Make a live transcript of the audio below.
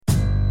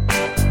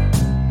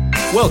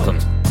Welcome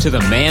to the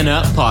Man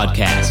Up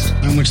Podcast.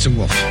 I'm Winston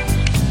Wolfe.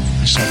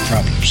 I solve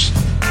problems.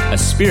 A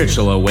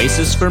spiritual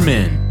oasis for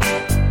men.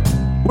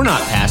 We're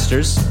not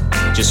pastors,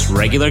 just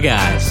regular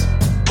guys.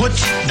 Put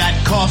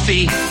that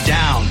coffee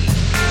down.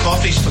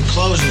 Coffee's for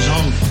closers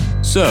only.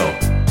 So,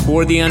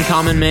 for the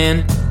uncommon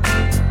man,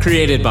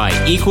 created by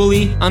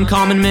equally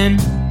uncommon men,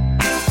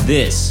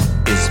 this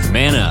is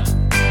Man Up.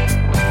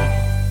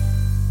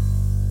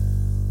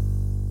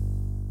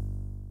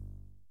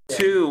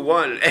 Two,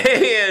 one,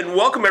 and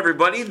welcome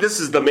everybody. This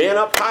is the Man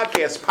Up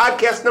Podcast,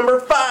 podcast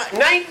number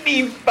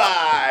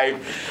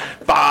 95.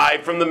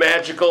 5 from the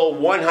magical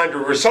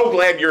 100. We're so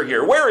glad you're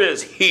here. Where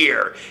is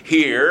here?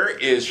 Here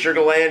is Sugar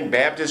Land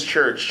Baptist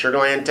Church, Sugar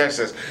Land,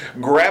 Texas.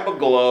 Grab a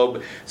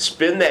globe,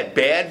 spin that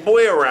bad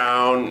boy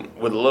around.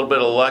 With a little bit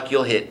of luck,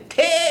 you'll hit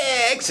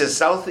Texas.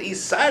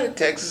 Southeast side of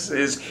Texas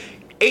is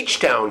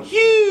H-Town.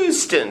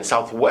 Houston,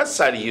 southwest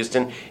side of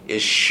Houston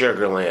is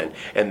Sugar Land,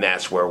 and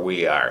that's where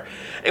we are.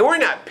 And we're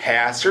not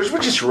pastors, we're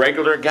just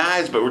regular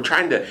guys, but we're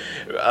trying to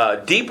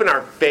deepen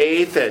our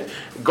faith and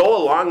go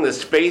along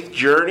this faith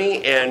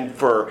journey. And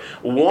for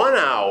 1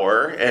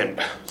 hour, and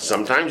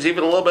sometimes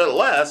even a little bit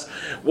less,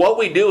 what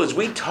we do is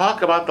we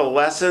talk about the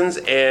lessons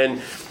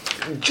and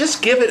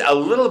just give it a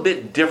little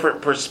bit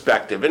different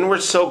perspective. And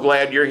we're so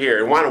glad you're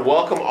here and want to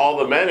welcome all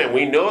the men. And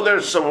we know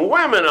there's some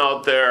women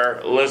out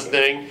there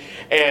listening,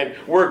 and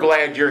we're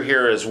glad you're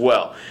here as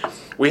well.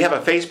 We have a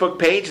Facebook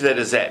page that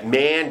is at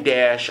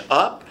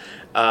Man-Up.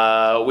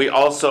 We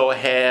also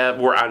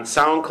we're on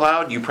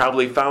SoundCloud. You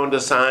probably found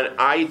us on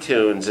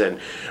iTunes, and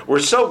we're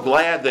so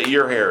glad that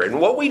you're here. And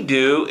what we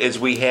do is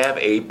we have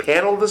a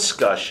panel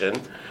discussion,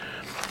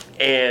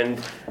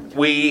 and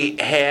we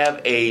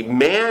have a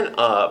Man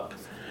Up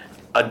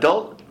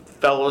Adult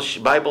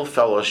Fellowship, Bible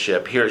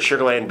Fellowship here at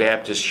Sugar Land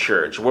Baptist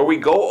Church, where we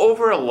go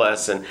over a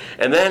lesson,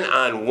 and then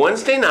on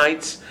Wednesday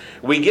nights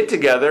we get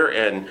together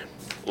and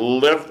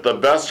lift the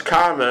best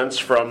comments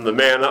from the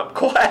Man Up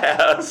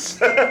class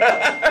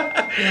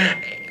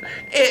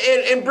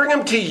and bring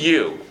them to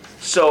you.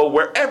 So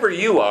wherever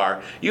you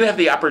are, you have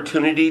the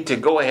opportunity to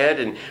go ahead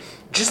and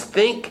just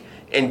think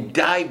and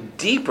dive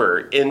deeper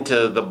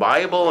into the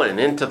Bible and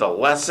into the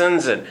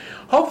lessons, and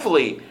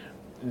hopefully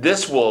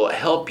this will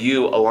help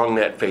you along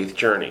that faith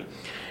journey.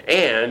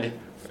 And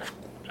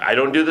I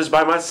don't do this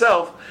by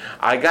myself.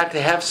 I got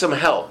to have some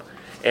help.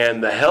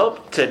 And the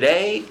help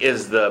today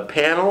is the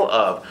panel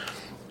of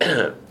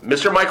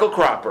Mr. Michael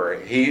Cropper.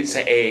 He's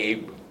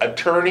a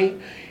attorney.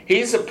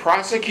 He's a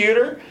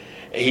prosecutor.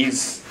 He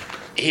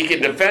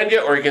can defend you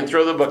or he can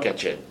throw the book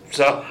at you.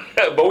 So,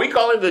 but we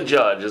call him the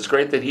judge. It's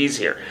great that he's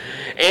here.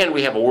 And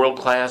we have a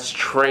world-class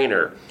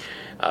trainer.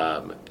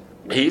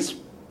 He's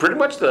pretty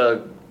much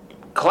the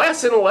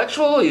class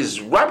intellectual. He's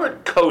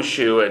Robert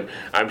Koshu, and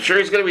I'm sure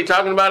he's going to be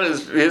talking about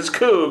his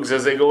Cougs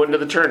as they go into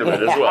the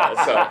tournament as well.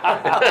 So,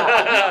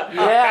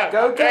 yeah,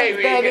 go Cougs,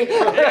 baby. You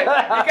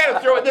got to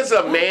throw it. This is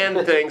a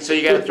man thing, so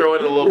you got to throw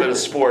in a little bit of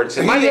sports.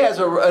 And he has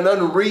an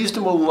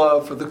unreasonable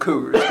love for the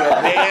Cougars.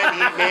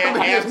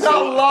 Man, it's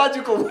not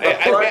logical.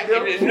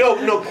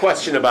 No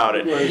question about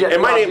it. Yeah,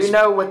 and my name's. You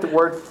know what the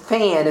word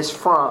fan is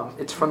from?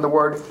 It's from the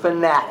word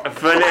fanatic.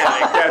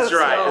 Fanatic. That's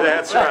right.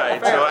 That's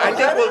right. So I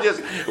think we'll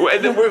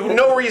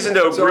just. No reason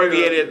to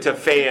abbreviate it to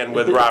fan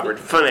with Robert.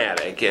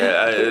 Fanatic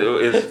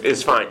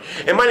is fine.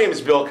 And my name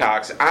is Bill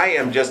Cox. I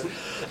am just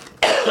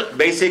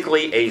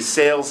basically a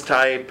sales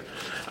type.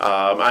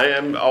 I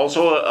am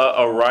also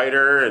a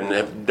writer and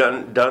have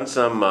done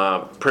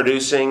some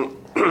producing.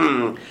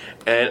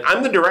 And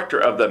I'm the director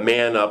of the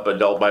Man Up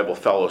Adult Bible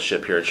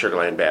Fellowship here at Sugar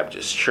Land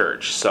Baptist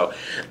Church. So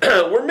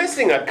we're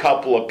missing a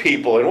couple of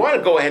people, and I want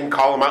to go ahead and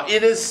call them out.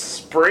 It is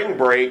spring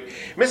break.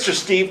 Mr.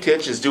 Steve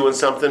Titch is doing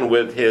something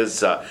with his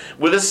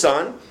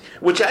son,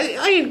 which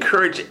I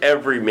encourage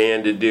every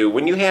man to do.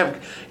 When you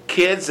have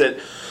kids that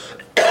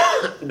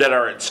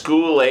are at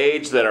school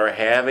age, that are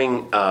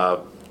having a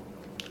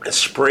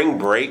spring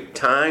break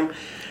time,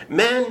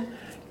 men,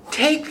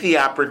 take the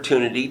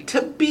opportunity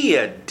to be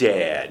a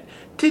dad,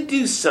 to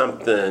do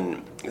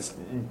something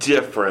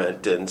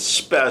different and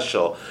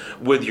special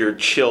with your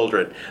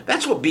children.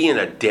 That's what being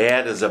a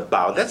dad is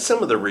about. That's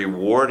some of the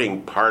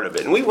rewarding part of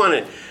it. And we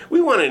want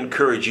to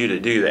encourage you to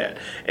do that.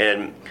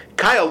 And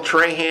Kyle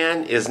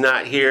Trahan is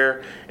not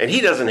here, and he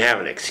doesn't have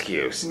an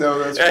excuse. No,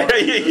 that's fine.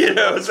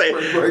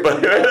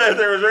 But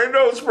there was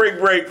no spring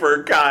break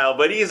for Kyle,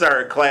 but he's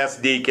our class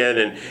deacon,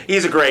 and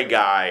he's a great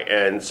guy,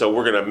 and so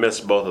we're going to miss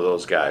both of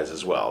those guys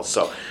as well.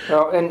 So,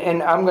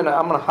 and I'm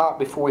gonna hop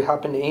before we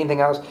hop into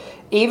anything else.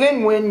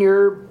 Even when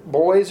your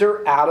boys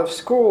are out of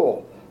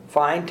school,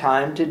 find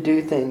time to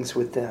do things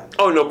with them.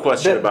 Oh, no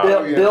question about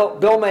it.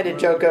 Bill made a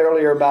joke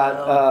earlier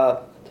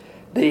about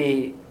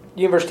the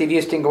University of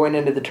Houston going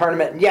into the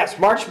tournament. And yes,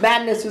 March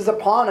Madness is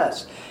upon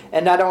us.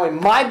 And not only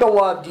my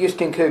beloved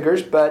Houston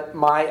Cougars, but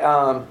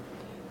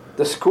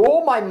the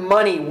school my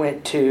money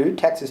went to,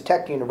 Texas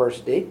Tech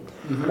University,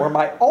 where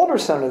my older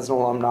son is an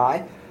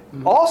alumni,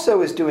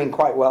 also is doing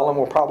quite well and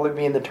will probably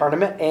be in the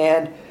tournament.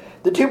 And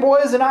the two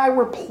boys and I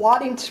were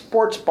plotting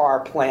sports bar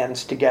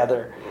plans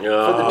together for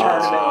the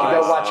tournament to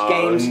go watch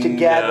games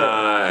together.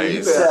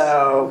 Nice.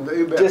 So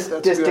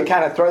just to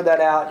kind of throw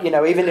that out,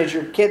 even as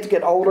your kids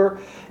get older,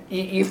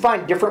 you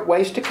find different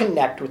ways to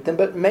connect with them,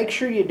 but make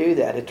sure you do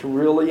that. It's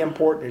really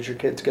important as your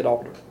kids get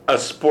older. A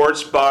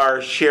sports bar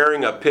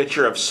sharing a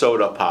pitcher of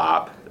soda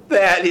pop.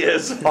 That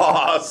is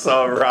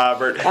awesome,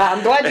 Robert.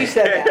 I'm glad you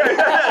said that.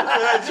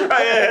 That's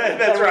right.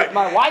 That's right. If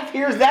my wife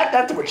hears that,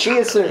 that's what she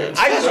assumes.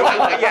 I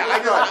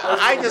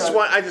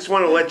just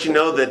want to let you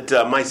know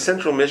that my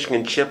Central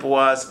Michigan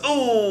Chippewas,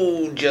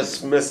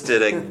 just missed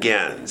it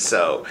again.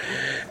 So,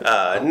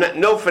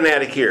 no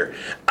fanatic here.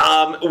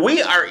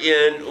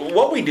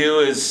 What we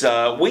do is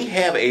we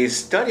have a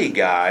study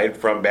guide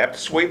from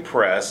Baptist Way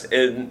Press,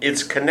 and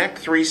it's Connect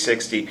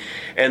 360,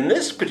 and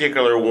this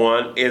particular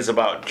one is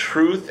about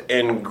truth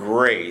and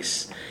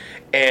grace.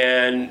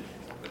 And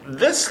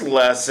this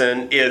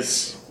lesson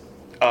is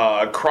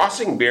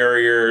crossing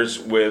barriers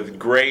with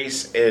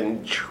grace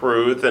and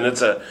truth, and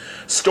it's a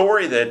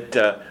story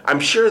that I'm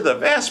sure the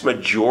vast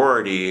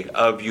majority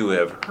of you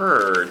have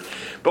heard,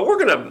 but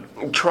we're going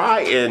to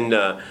try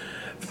and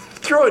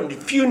throw in a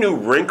few new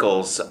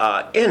wrinkles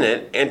in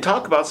it and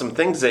talk about some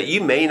things that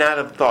you may not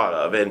have thought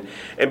of.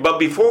 But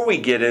before we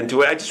get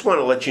into it, I just want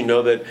to let you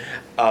know that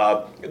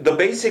the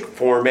basic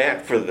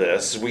format for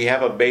this, we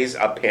have a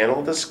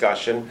panel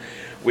discussion.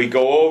 We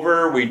go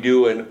over, we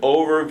do an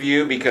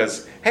overview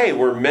because, hey,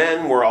 we're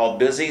men, we're all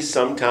busy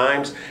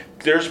sometimes.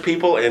 There's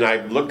people, and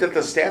I've looked at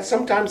the stats,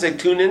 sometimes they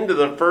tune into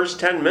the first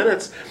 10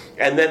 minutes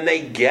and then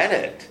they get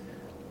it.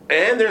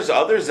 And there's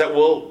others that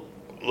will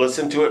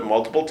listen to it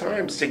multiple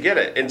times to get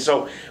it. And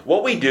so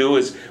what we do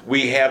is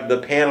we have the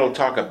panel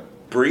talk a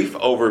brief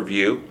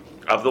overview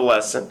of the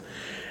lesson.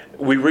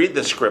 We read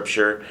the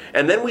scripture,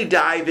 and then we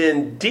dive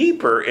in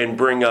deeper and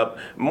bring up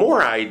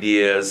more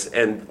ideas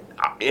and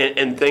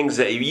things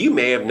that you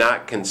may have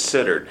not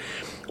considered.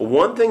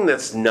 One thing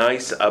that's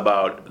nice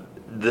about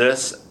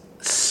this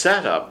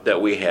setup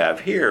that we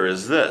have here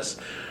is this.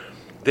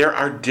 There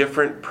are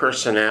different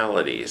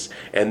personalities,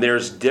 and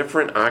there's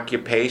different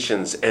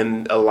occupations,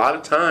 and a lot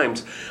of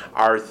times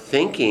our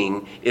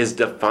thinking is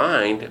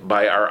defined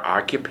by our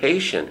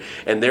occupation.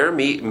 And there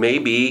may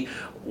be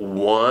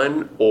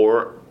one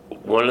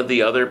of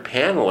the other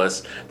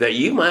panelists that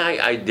you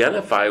might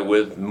identify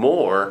with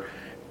more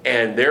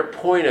and their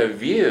point of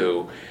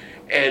view,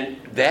 and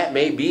that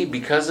may be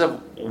because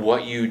of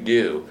what you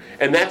do.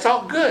 And that's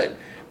all good,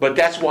 but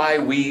that's why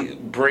we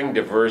bring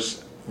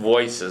diverse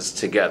voices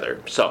together.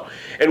 So,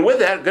 and with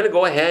that, I'm going to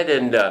go ahead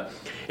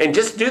and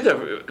just do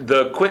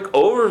the quick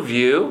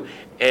overview,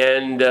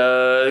 and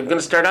I'm going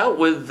to start out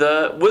with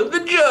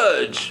the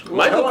judge,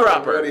 Michael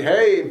Cropper.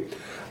 Hey,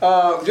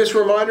 just a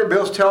reminder,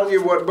 Bill's telling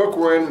you what book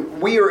we're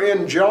in. We are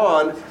in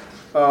John,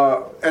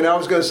 and I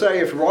was going to say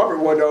if Robert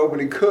wanted to open,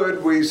 he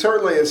could.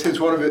 It's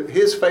one of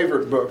his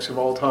favorite books of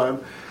all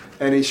time,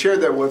 and he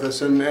shared that with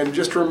us. And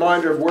just a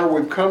reminder of where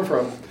we've come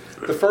from.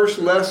 The first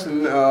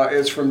lesson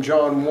is from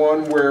John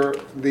 1, where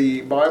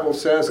the Bible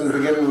says, in the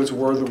beginning was the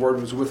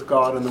Word was with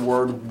God, and the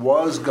Word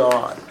was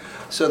God.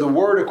 So the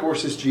Word, of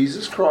course, is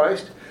Jesus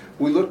Christ.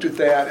 We looked at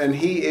that, and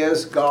He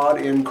is God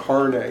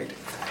incarnate.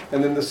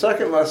 And then the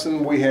second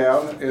lesson we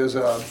have is,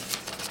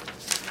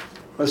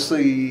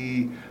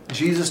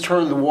 Jesus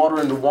turned the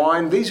water into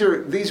wine. These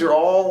are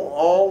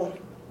all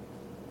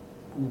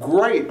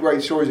great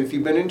stories. If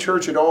you've been in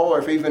church at all, or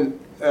if even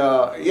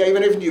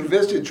if you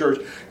visited church,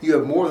 you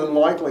have more than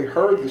likely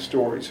heard the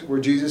stories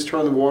where Jesus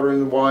turned the water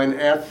into wine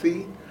at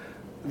the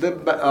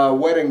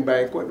wedding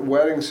banquet,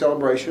 wedding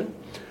celebration.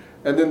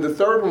 And then the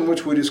third one,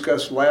 which we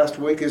discussed last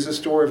week, is the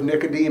story of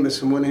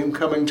Nicodemus and when him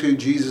coming to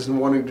Jesus and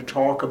wanting to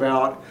talk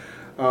about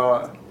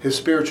his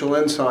spiritual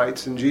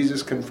insights. And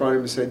Jesus confronted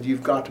him and said,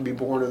 you've got to be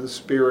born of the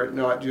Spirit,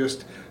 not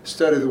just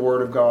study the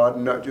Word of God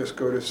and not just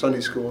go to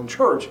Sunday school and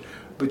church,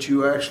 but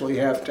you actually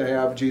have to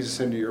have Jesus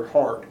into your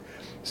heart.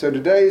 So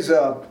today's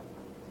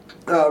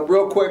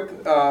real quick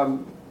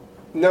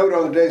note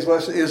on today's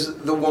lesson is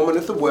the woman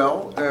at the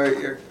well.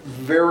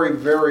 Very,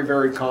 very,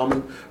 very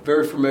common,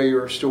 very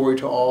familiar story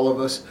to all of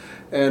us.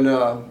 And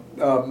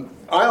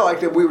I like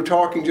that we were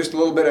talking just a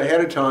little bit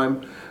ahead of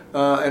time.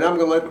 And I'm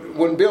going to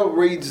when Bill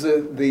reads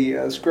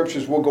the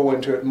scriptures, we'll go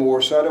into it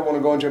more. So I don't want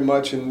to go into it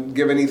much and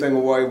give anything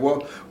away.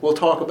 We'll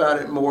talk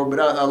about it more. But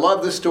I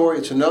love this story.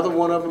 It's another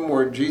one of them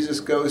where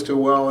Jesus goes to a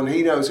well and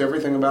he knows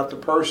everything about the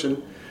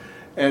person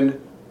and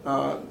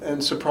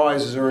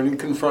surprises her and he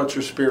confronts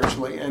her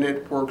spiritually, and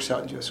it works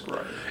out just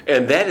great.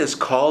 And that is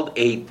called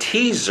a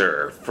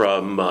teaser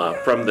from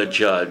the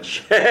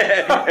judge.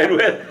 Right.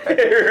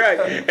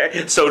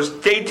 So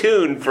stay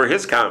tuned for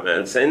his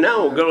comments. And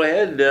now we'll go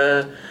ahead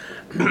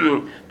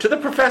to the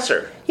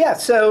professor. Yeah,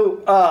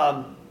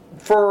 so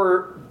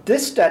for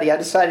this study, I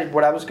decided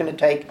what I was going to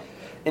take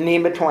in the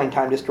in-between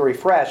time just to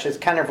refresh is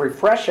kind of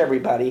refresh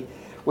everybody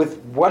with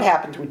what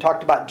happens. We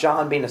talked about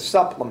John being a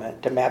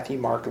supplement to Matthew,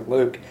 Mark, and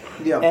Luke.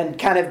 Yeah, and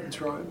kind of, that's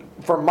right.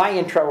 For my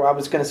intro, I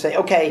was going to say,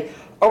 okay,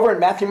 over in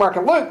Matthew, Mark,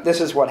 and Luke, this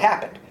is what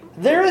happened.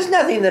 There is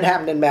nothing that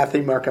happened in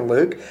Matthew, Mark, and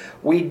Luke.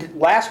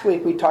 Last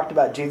week we talked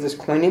about Jesus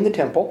cleaning the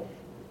temple,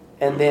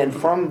 and then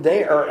from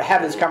there, or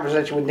having this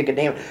conversation with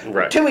Nicodemus.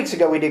 Right. 2 weeks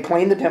ago we did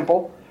clean the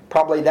temple.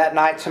 Probably that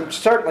night,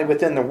 certainly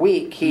within the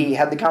week, he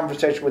had the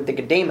conversation with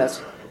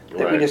Nicodemus that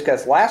we Right.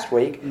 discussed last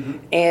week.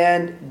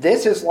 And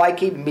this is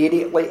like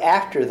immediately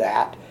after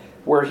that,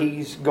 where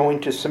he's going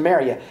to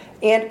Samaria.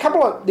 And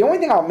the only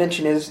thing I'll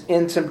mention is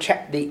in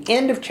the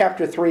end of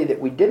chapter 3 that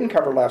we didn't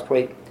cover last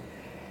week,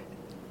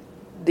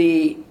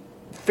 the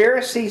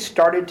Pharisees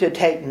started to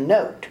take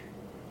note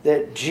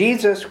that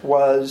Jesus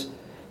was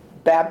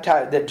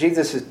baptized, that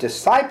Jesus'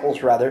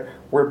 disciples rather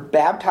were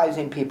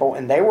baptizing people,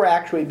 and they were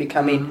actually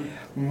becoming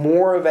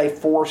more of a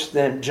force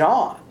than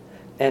John.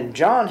 And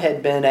John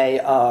had been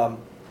a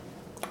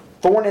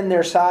thorn in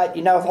their side.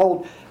 You know, the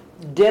whole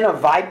den of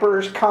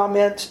vipers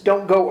comments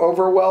don't go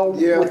over well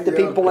with the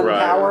people in Right.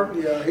 power.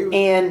 Yeah, he was-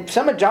 And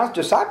some of John's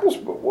disciples,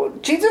 well,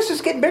 Jesus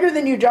is getting bigger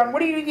than you, John.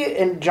 What do you get?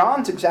 And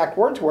John's exact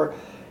words were,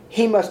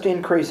 he must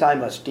increase, I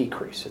must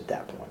decrease at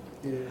that point.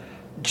 Yeah.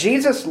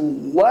 Jesus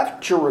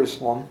left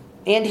Jerusalem,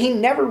 and he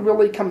never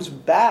really comes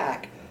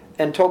back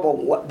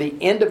until the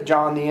end of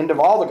John, the end of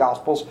all the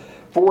Gospels,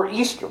 for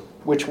Easter,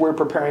 which we're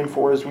preparing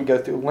for as we go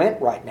through Lent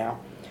right now.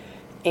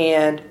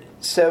 And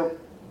so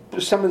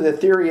some of the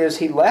theory is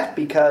he left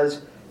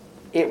because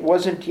it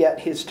wasn't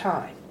yet his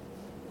time.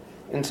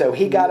 And so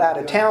he got out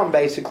of town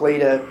basically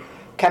to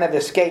kind of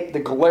escape the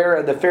glare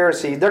of the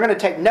Pharisees. They're going to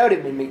take note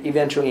of him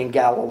eventually in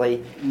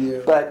Galilee,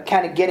 but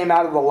kind of get him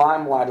out of the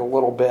limelight a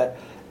little bit.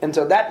 And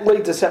so that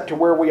leads us up to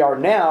where we are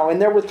now. And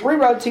there were 3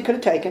 roads he could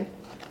have taken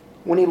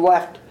when he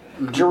left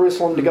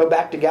Jerusalem to go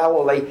back to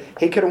Galilee.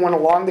 He could have went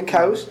along the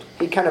coast.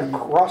 He kind of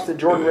crossed the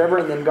Jordan River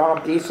and then gone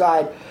up the east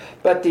side.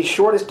 But the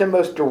shortest and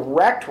most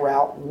direct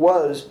route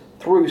was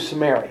through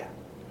Samaria.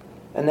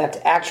 And that's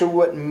actually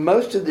what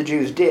most of the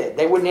Jews did.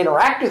 They wouldn't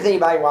interact with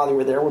anybody while they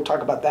were there. We'll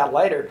talk about that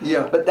later.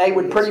 Yeah. But they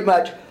would pretty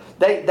much,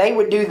 they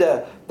would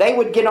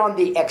get on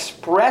the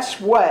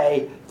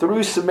expressway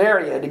through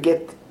Samaria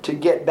to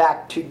get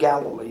back to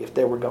Galilee if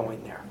they were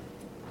going there.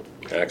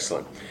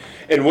 Excellent.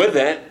 And with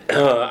that,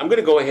 I'm going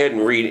to go ahead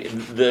and read.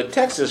 The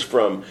text is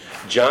from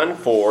John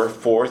 4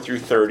 through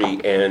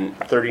 30, and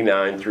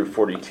 39 through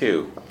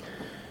 42.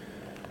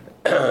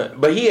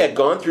 But he had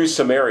gone through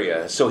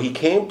Samaria, so he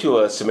came to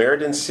a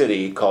Samaritan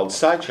city called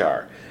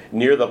Sychar,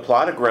 near the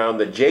plot of ground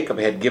that Jacob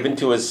had given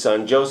to his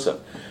son Joseph.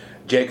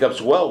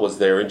 Jacob's well was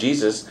there, and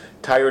Jesus,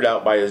 tired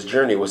out by his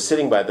journey, was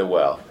sitting by the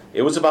well.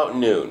 It was about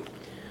noon.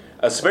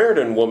 A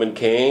Samaritan woman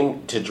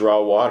came to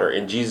draw water,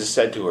 and Jesus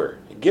said to her,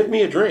 "Give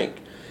me a drink."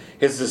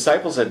 His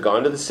disciples had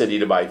gone to the city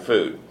to buy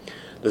food.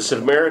 The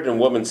Samaritan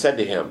woman said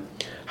to him,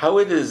 How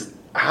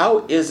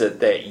is it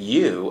that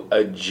you,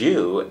 a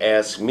Jew,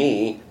 ask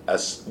me, a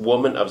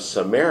woman of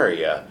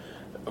Samaria,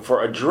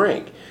 for a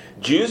drink?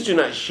 Jews do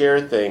not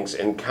share things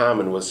in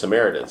common with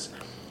Samaritans.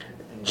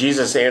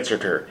 Jesus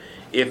answered her,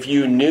 If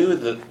you knew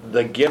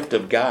the gift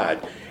of God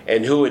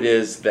and who it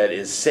is that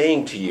is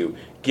saying to you,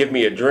 'Give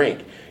me a drink,'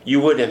 you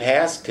would have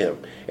asked him,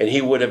 and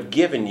he would have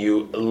given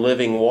you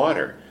living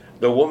water."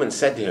 The woman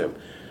said to him,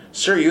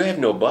 "Sir, you have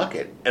no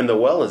bucket, and the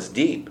well is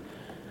deep.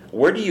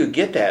 Where do you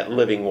get that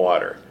living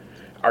water?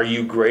 Are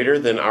you greater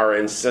than our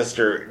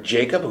ancestor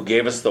Jacob, who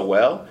gave us the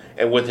well,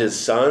 and with his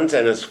sons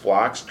and his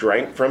flocks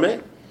drank from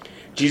it?"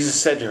 Jesus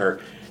said to her,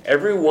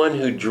 "Everyone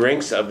who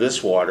drinks of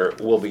this water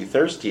will be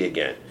thirsty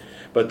again.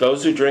 But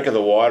those who drink of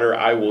the water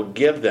I will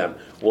give them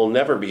will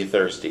never be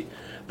thirsty.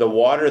 The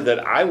water that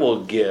I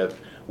will give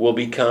will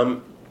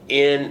become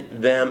in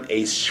them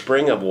a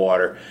spring of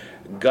water,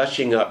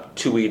 gushing up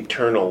to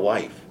eternal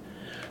life."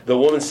 The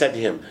woman said to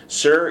him,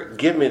 "Sir,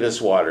 give me this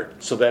water,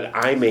 so that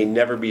I may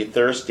never be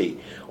thirsty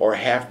or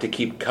have to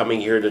keep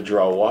coming here to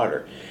draw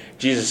water."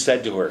 Jesus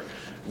said to her,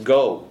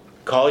 "Go,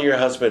 call your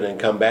husband and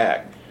come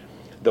back."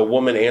 The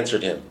woman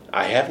answered him,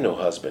 "I have no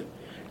husband."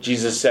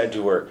 Jesus said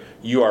to her,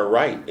 "You are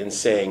right in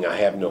saying, 'I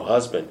have no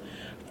husband,'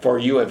 for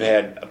you have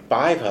had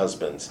 5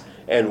 husbands,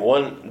 and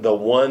the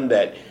one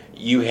that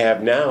you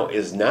have now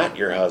is not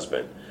your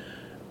husband.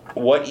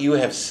 What you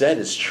have said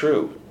is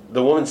true."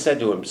 The woman said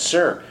to him,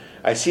 "Sir,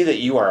 I see that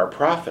you are a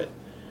prophet.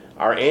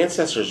 Our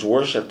ancestors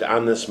worshipped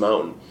on this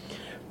mountain,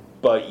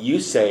 but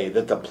you say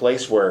that the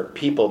place where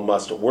people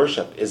must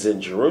worship is in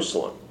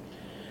Jerusalem."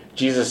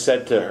 Jesus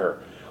said to her,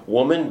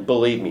 "Woman,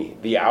 believe me,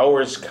 the hour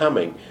is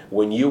coming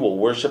when you will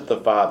worship the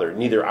Father,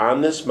 neither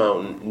on this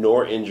mountain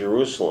nor in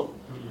Jerusalem.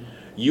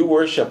 You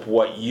worship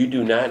what you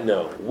do not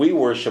know. We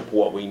worship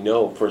what we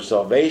know, for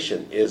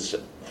salvation is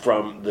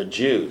from the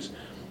Jews.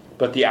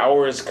 But the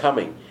hour is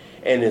coming,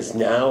 and is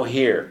now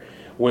here,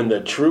 when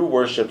the true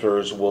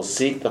worshipers will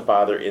seek the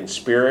Father in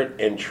spirit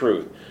and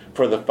truth,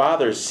 for the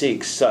Father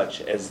seeks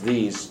such as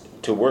these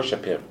to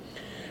worship him.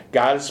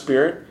 God is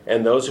spirit,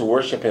 and those who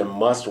worship him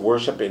must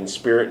worship in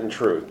spirit and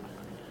truth."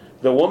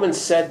 The woman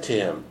said to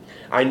him,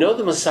 "I know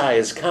the Messiah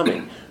is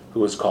coming,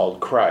 who is called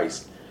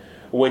Christ.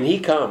 When he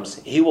comes,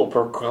 he will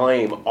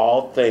proclaim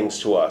all things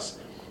to us."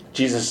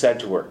 Jesus said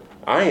to her,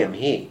 "I am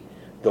he,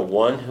 the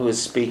one who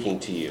is speaking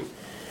to you."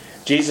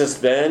 Jesus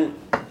then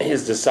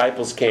his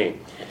disciples came.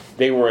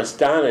 They were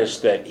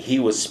astonished that he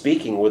was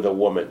speaking with a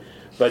woman,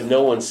 but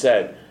no one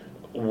said,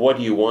 "What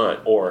do you want?"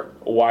 or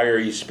 "Why are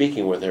you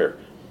speaking with her?"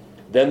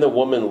 Then the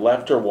woman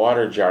left her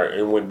water jar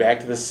and went back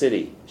to the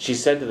city. She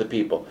said to the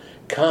people,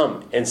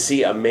 "Come and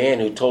see a man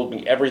who told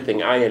me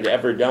everything I had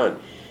ever done.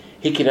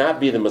 He cannot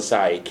be the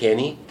Messiah, can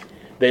he?"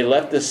 They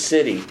left the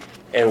city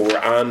and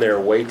were on their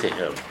way to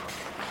him.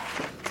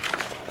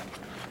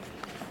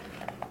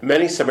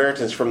 Many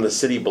Samaritans from the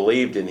city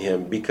believed in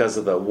him because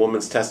of the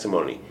woman's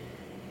testimony.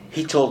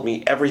 "He told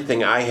me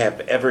everything I have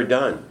ever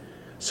done."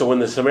 So when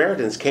the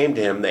Samaritans came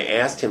to him, they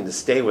asked him to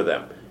stay with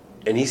them.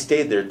 And he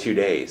stayed there 2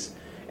 days.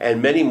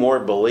 And many more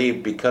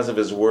believed because of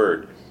his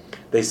word.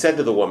 They said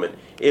to the woman,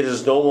 "It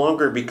is no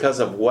longer because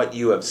of what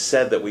you have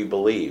said that we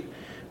believe.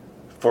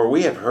 For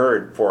we have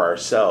heard for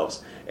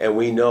ourselves, and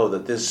we know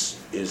that this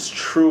is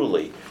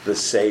truly the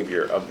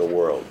Savior of the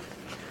world."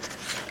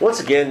 Once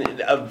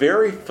again, a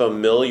very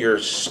familiar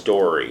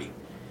story.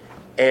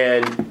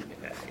 And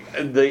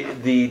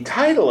the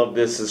title of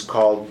this is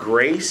called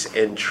Grace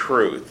and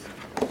Truth.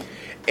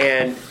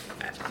 And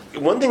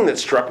one thing that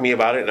struck me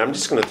about it, and I'm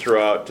just going to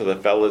throw out to the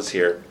fellas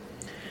here,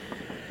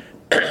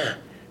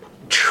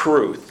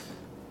 truth,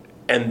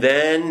 and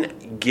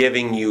then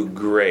giving you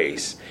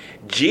grace.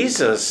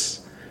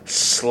 Jesus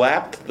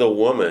slapped the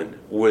woman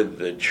with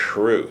the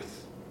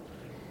truth,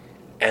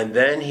 and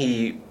then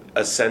he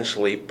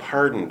essentially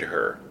pardoned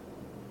her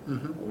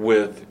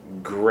with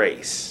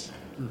grace.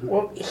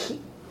 Well,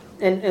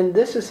 and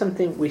this is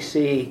something we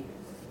see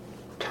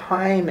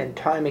time and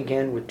time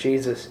again with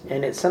Jesus,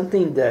 and it's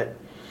something that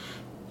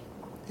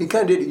He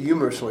kind of did it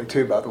humorously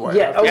too, by the way.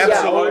 yeah, oh,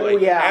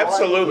 Absolutely. yeah,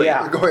 Absolutely.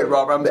 yeah. Go ahead,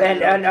 Rob.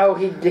 And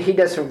he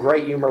does some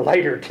great humor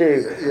later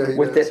too Yeah, he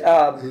with does. it.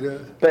 He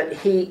does. But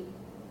he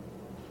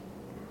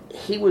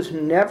was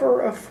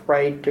never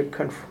afraid to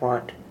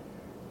confront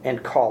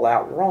and call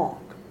out wrong.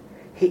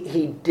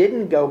 He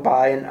didn't go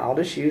by, and I'll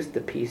just use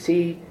the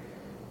PC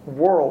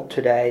world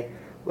today.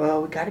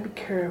 Well, we got to be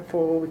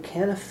careful. We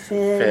can't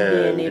offend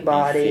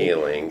anybody.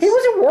 Feelings. He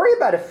wasn't worried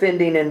about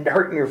offending and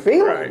hurting your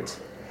feelings.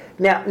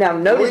 Now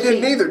notice We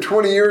didn't either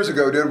 20 years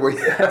ago, did we?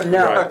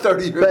 No,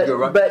 30 years ago,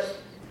 right? But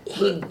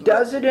he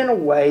does it in a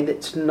way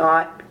that's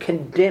not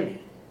condemning.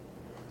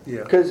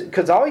 Yeah.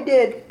 Because all he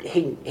did,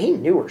 he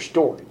knew her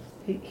story.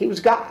 He was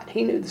God.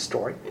 He knew the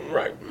story.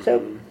 Right.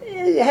 So,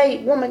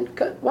 hey, woman,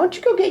 why don't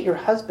you go get your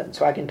husband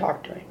so I can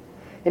talk to him?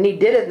 And he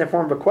did it in the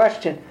form of a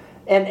question.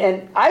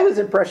 And I was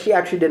impressed she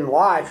actually didn't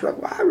lie. She's like,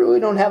 well, I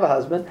really don't have a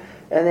husband.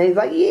 And then he's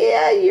like,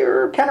 yeah,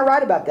 you're kind of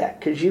right about that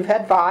because you've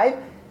had 5.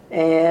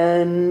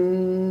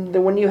 And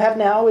the one you have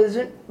now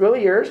isn't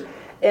really yours.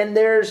 And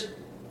there's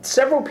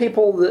several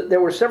people, there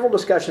were several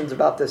discussions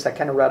about this I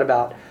kind of read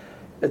about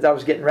as I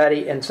was getting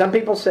ready. And some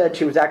people said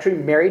she was actually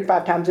married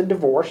 5 times and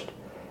divorced.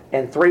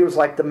 And 3 was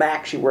like the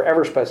max you were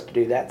ever supposed to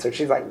do that. So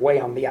she's like way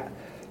on the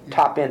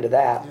top end of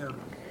that. Yeah.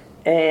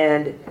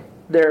 And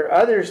there are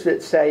others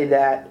that say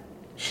that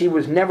she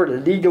was never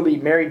legally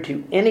married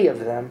to any of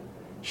them.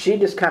 She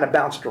just kind of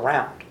bounced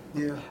around.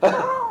 Yeah.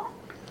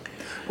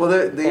 Well,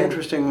 the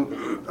interesting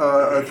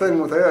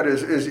thing with that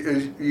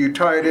is you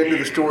tie it into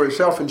the story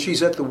itself, and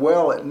she's at the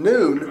well at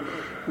noon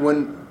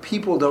when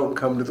people don't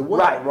come to the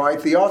well, right?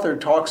 The author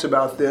talks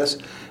about this,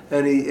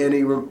 and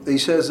he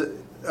says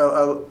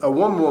a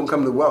woman won't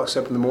come to the well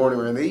except in the morning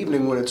or in the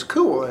evening when it's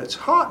cool and it's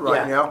hot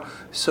right now.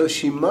 So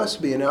she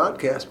must be an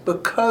outcast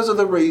because of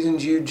the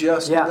reasons you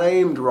just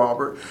named,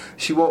 Robert.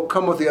 She won't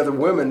come with the other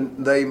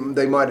women. They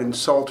might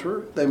insult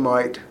her. They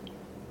might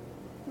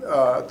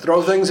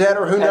throw things at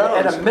her. Who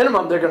knows? At a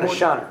minimum, they're going to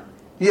shun her.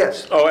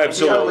 Yes. Oh,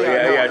 absolutely.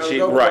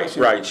 No,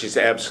 Right. She's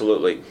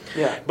absolutely.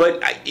 Yeah.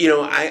 But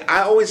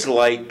I always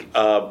like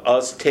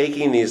us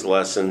taking these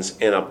lessons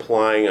and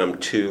applying them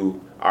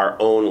to our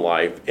own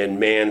life and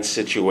man's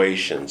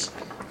situations.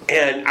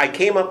 And I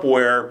came up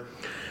where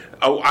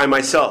I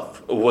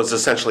myself was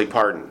essentially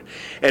pardoned.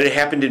 And it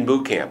happened in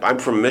boot camp. I'm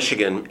from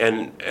Michigan,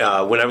 and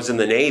when I was in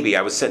the Navy,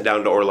 I was sent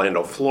down to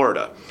Orlando,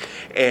 Florida.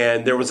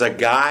 And there was a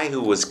guy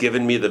who was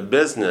giving me the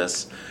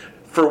business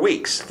for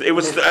weeks. It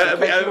was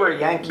Because you were a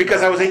Yankee.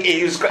 because I was.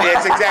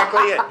 That's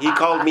exactly it. He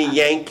called me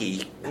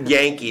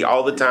Yankee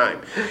all the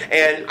time,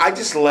 and I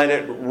just let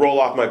it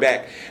roll off my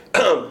back.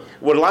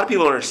 What a lot of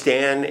people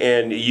understand,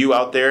 and you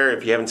out there,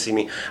 if you haven't seen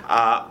me,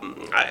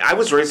 I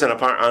was raised on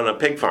a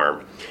pig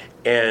farm.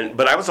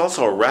 But I was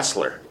also a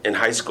wrestler in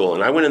high school,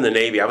 and I went in the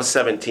Navy. I was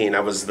 17. I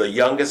was the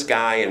youngest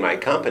guy in my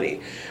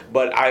company,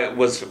 but I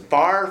was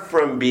far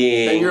from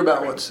being. And you're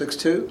about what,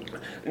 6'2"?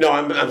 No,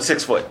 I'm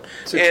 6 foot,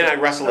 and I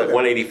wrestled at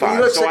 185. You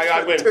look so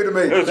I went. 6'2" to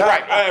me. It was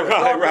right.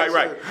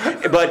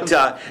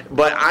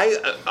 But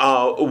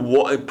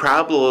I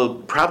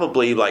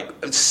probably like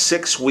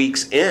 6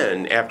 weeks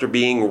in after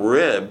being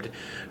ribbed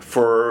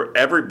for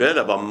every bit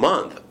of a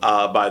month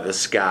by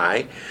this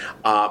guy.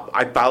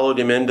 I followed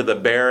him into the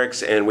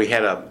barracks, and we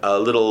had a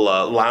little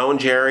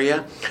lounge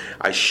area.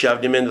 I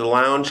shoved him into the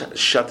lounge,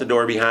 shut the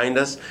door behind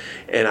us,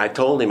 and I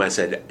told him, I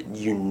said,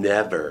 "You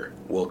never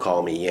will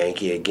call me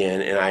Yankee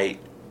again." And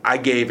I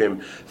gave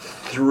him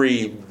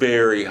 3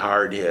 very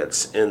hard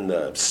hits in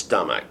the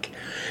stomach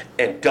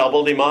and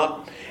doubled him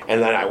up.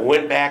 And then I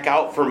went back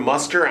out for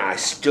muster, and I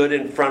stood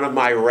in front of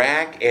my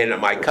rack, and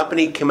my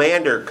company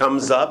commander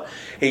comes up.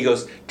 He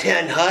goes,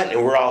 10 Hut,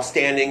 and we're all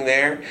standing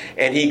there.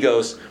 And he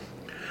goes,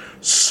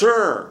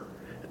 sir,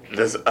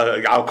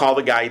 I'll call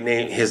the guy,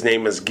 his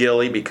name is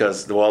Gilly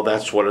because, well,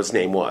 that's what his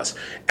name was.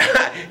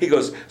 He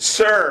goes,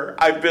 sir,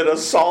 I've been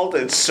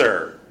assaulted,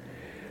 sir.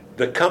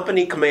 The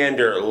company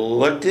commander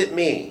looked at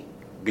me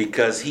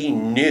because he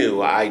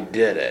knew I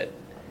did it,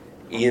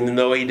 even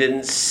though he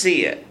didn't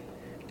see it.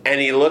 And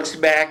he looks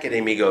back at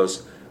him, he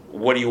goes,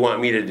 what do you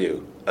want me to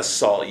do?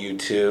 Assault you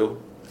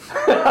too?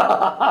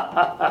 At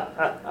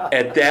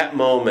that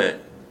moment,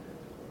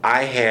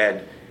 I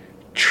had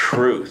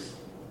truth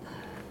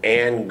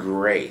and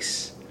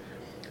grace.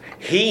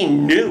 He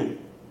knew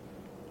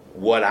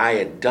what I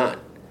had done,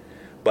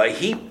 but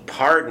he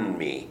pardoned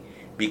me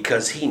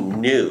because he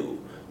knew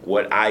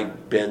what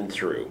I'd been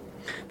through.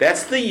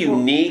 That's the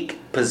unique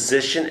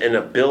position and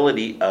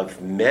ability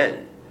of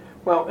men.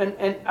 Well,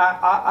 and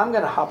I'm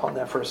going to hop on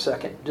that for a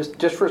second,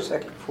 just for a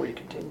second before you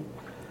continue.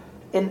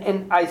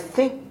 And I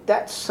think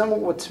that's some of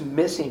what's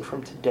missing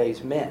from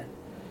today's men,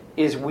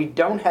 is we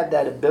don't have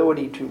that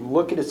ability to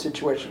look at a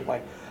situation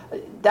like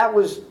that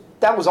was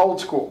old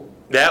school.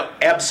 That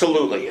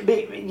absolutely.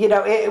 You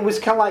know, it was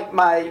kind of like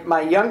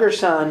my younger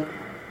son.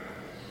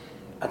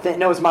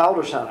 It was my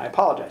older son. I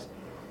apologize.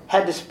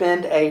 Had to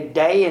spend a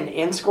day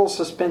in school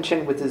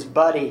suspension with his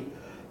buddy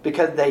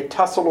because they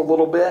tussled a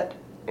little bit.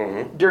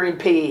 Mm-hmm. During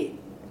PE. Right.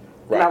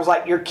 And I was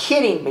like, you're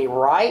kidding me,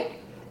 right?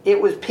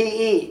 It was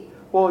PE.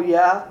 Well,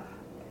 yeah.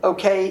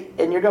 Okay,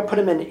 and you're going to put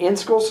them in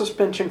in-school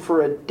suspension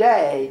for a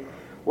day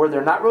where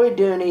they're not really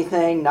doing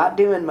anything, not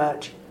doing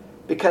much,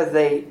 because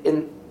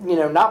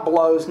not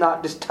blows,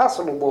 not just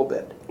tussled a little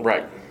bit.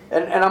 Right.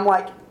 And I'm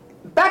like,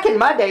 back in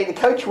my day, the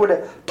coach would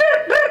have,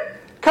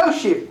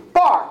 coach you,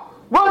 bar,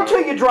 run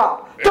till you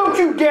drop. Don't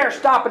you dare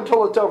stop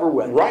until it's over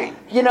with. Right.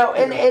 You know,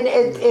 and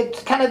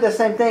it's kind of the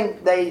same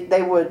thing.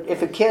 They would,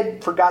 if a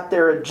kid forgot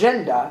their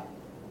agenda,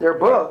 their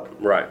book,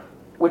 right,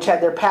 which had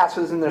their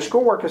passes and their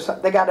schoolwork,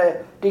 they got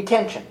a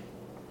detention.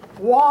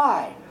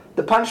 Why?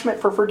 The punishment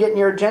for forgetting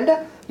your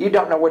agenda? You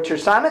don't know what your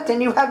assignment,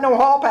 and you have no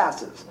hall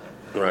passes.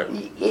 Right.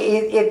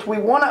 If we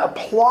want to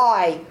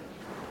apply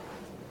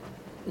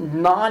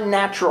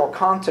non-natural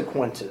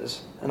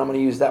consequences, and I'm going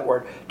to use that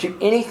word, to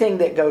anything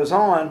that goes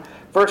on,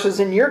 versus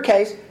in your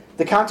case,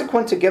 the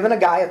consequence of giving a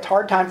guy a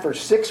hard time for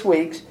 6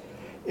 weeks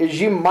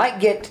is you might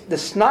get the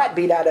snot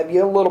beat out of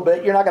you a little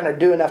bit. You're not going to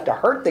do enough to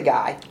hurt the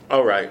guy.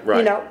 Oh, right.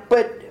 You know,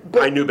 but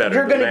I knew better.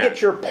 You're going to get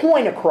your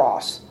point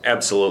across.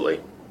 Absolutely.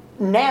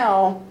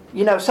 Now,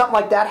 you know, something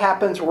like that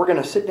happens. We're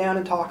going to sit down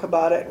and talk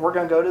about it. We're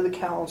going to go to the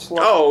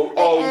counselor.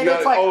 And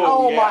it's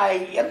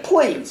like,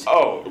 please.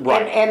 Oh,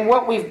 right. And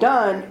what we've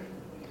done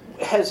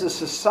as a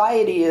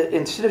society,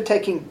 instead of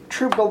taking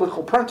true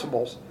biblical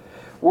principles,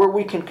 where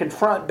we can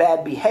confront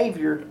bad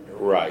behavior.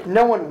 Right.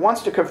 No one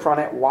wants to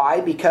confront it.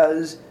 Why?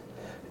 Because,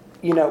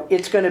 you know,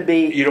 it's going to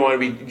be. You don't want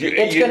to be.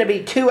 It's going to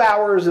be 2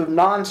 hours of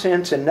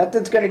nonsense, and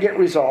nothing's going to get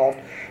resolved,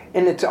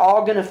 and it's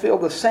all going to feel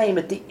the same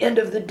at the end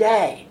of the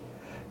day.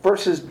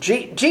 Versus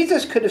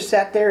Jesus could have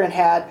sat there and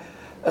had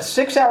a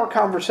 6-hour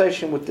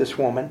conversation with this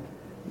woman,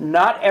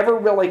 not ever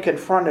really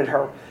confronted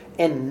her,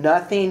 and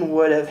nothing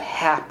would have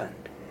happened.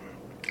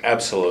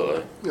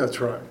 Absolutely. That's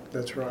right.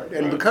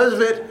 And because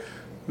of it,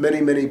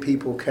 many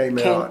people came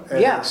out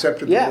and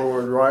accepted the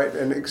Lord, right,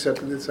 and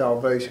accepted the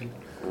salvation.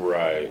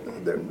 Right.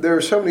 There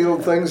are so many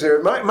little things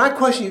there. My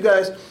question, you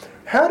guys,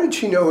 how did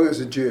she know he was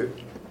a Jew?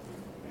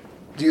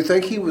 Do you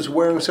think he was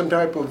wearing some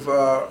type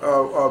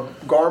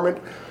of garment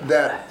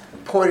that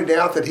pointed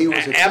out that he was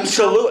a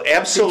teacher?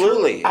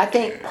 Absolutely. I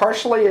think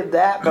partially of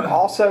that, but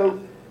also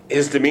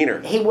his demeanor.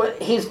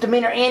 His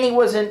demeanor, and he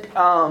wasn't.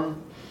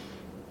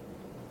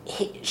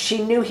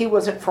 She knew he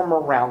wasn't from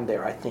around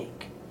there, I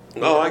think.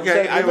 Oh,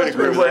 okay. I would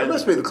agree with that. It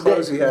must be the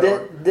clothes he had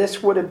on.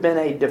 This would have been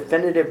a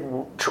definitive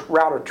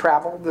route of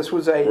travel. This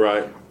was a...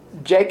 Right.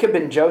 Jacob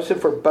and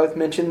Joseph are both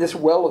mentioned. This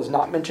will is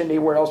not mentioned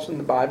anywhere else in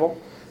the Bible,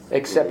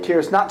 except here.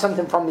 It's not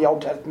something from the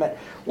Old Testament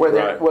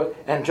where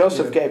and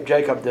Joseph gave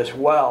Jacob this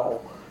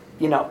well.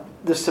 You know,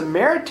 the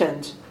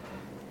Samaritans,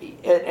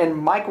 and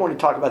Mike wanted to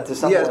talk about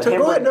this. Yeah, so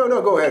go ahead.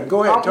 No, go ahead.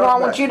 Go ahead. I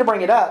want you to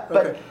bring it up.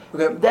 But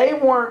okay. They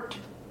weren't,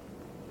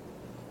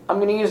 I'm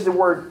going to use the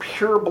word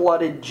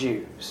pure-blooded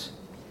Jews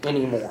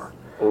anymore.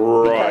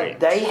 Right.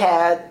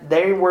 Because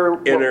they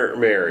were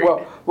intermarried. Well,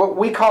 what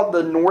we called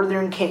the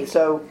northern kingdom.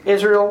 So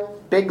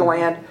Israel, big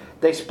land.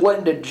 They split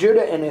into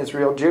Judah and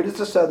Israel. Judah's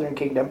the southern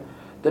kingdom.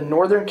 The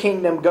northern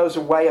kingdom goes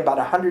away about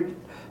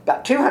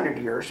 200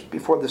 years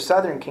before the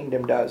southern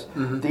kingdom does.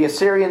 Mm-hmm. The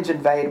Assyrians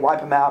invade, wipe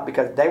them out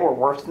because they were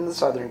worse than the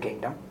southern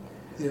kingdom.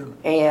 Yeah.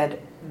 And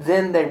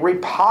then they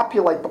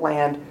repopulate the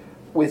land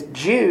with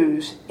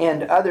Jews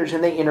and others,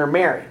 and they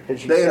intermarry,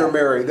 as you said. They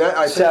intermarry.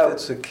 I think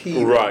that's the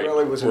key. Right.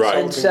 Really was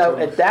and so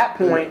at that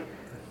point,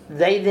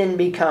 they then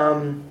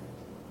become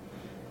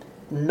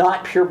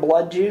not pure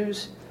blood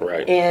Jews.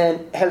 Right.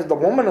 And as the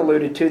woman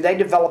alluded to, they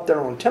developed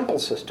their own temple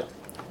system.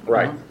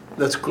 Right.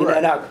 That's You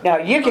know, correct. now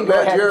you can go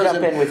ahead and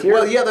jump in with your...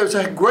 Well, yeah, there's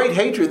a great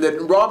hatred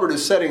that Robert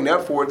is setting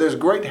up for. There's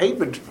great hate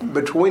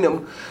between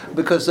them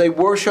because they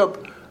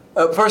worship.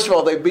 First of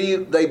all, they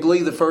believe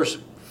the first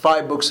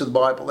 5 books of the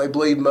Bible. They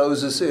believe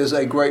Moses is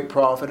a great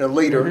prophet, a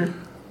leader,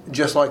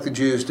 just like the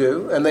Jews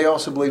do, and they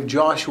also believe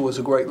Joshua is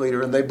a great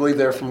leader, and they believe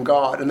they're from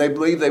God, and they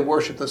believe they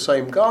worship the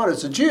same God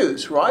as the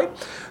Jews, right?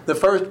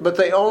 But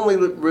they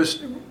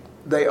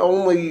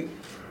only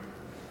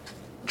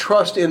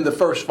trust in the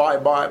first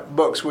 5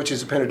 books, which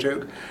is the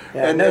Pentateuch.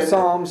 Yeah, and no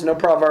Psalms, no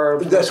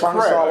Proverbs, That's no Song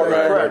of correct.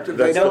 Solomon, Correct.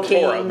 That's no the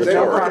Torah. Kings, The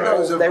no Torah.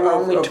 Chronicles. They were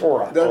only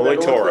Torah. Only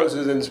Torah. Those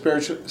is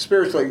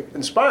spiritually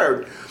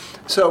inspired.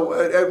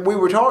 So we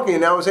were talking,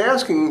 and I was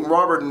asking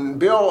Robert and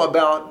Bill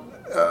about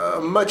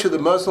much of the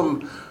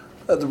Muslim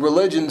the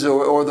religions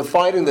or the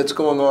fighting that's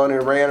going on in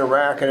Iran,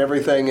 Iraq, and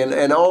everything,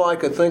 and all I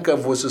could think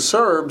of was the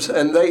Serbs,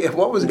 and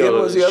what was the other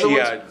ones? The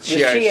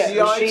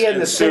Shia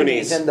and the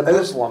Sunnis in the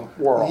Muslim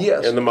world.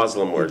 Yes, in the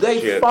Muslim world.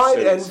 They fight,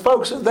 and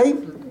folks,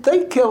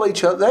 they kill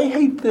each other. They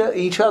hate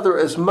each other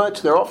as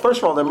much. First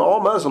of all, they're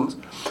all Muslims,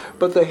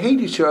 but they hate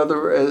each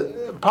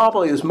other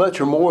probably as much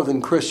or more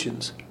than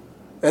Christians.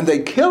 And they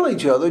kill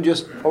each other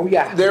just,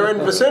 they're in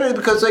vicinity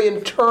because they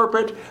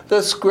interpret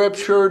the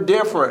scripture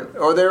different,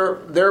 or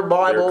their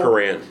Bible, their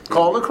Quran.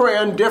 Called the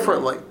Quran,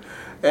 differently.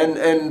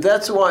 And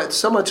that's why it's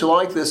so much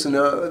like this. And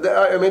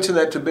I mentioned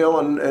that to Bill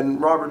and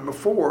Robert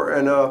before.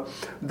 And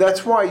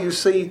that's why you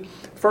see,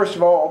 first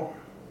of all,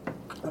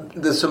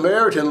 the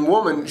Samaritan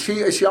woman,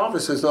 she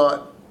obviously is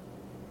not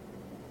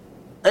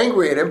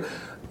angry at him.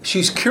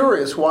 She's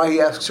curious why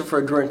he asks her for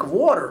a drink of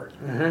water.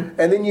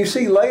 And then you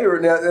see later,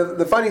 now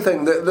the funny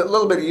thing, the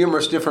little bit of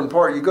humorous different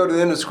part, you go to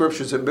the end of the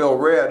scriptures that Bill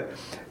read,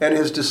 and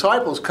his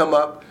disciples come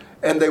up,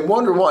 and they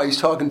wonder why he's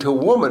talking to a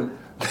woman.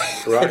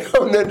 Right. They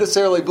don't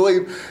necessarily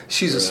believe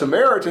she's a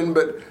Samaritan,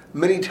 but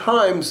many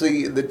times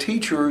the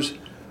teachers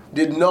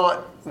did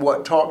not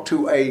talk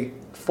to a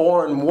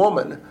foreign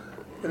woman.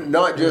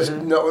 Not just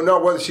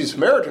not whether she's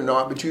Samaritan or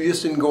not, but you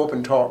just didn't go up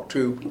and talk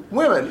to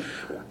women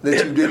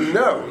that you didn't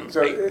know.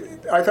 So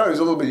I thought it was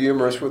a little bit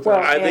humorous with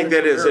that. I think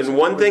that is, and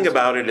one thing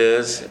about it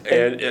is,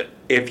 and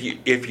if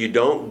you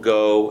don't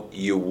go,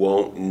 you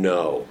won't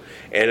know,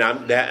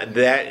 and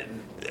that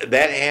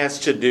has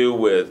to do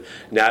with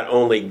not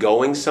only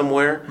going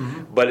somewhere,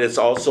 but it's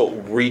also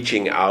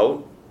reaching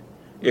out.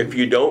 If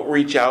you don't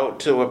reach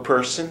out to a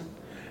person,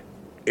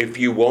 if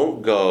you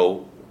won't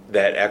go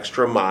that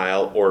extra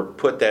mile or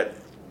put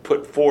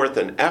forth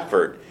an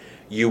effort,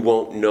 you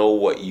won't know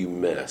what you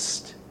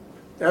missed.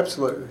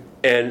 Absolutely.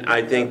 And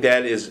I think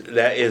that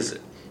is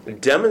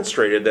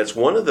demonstrated. That's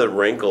one of the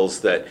wrinkles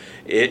that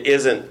it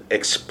isn't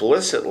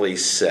explicitly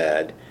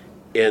said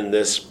in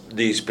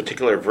these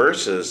particular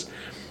verses,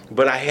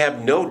 but I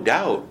have no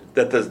doubt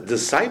that the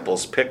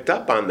disciples picked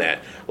up on that.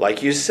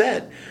 Like you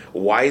said,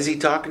 why is he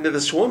talking to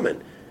this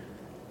woman?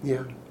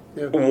 Yeah.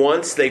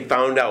 Once they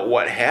found out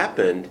what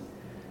happened,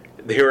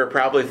 they were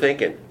probably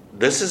thinking,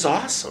 this is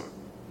awesome.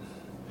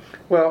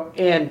 Well,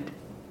 and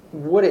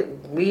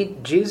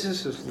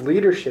Jesus'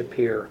 leadership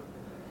here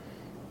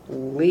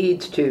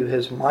leads to,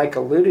 as Mike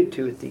alluded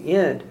to at the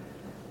end,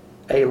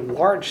 a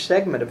large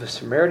segment of the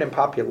Samaritan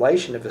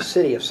population of the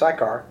city of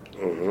Sychar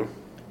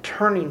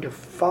turning to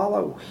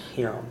follow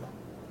him.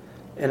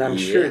 And I'm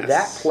sure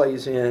that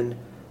plays in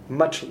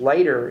much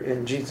later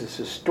in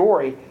Jesus'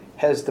 story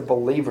as the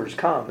believers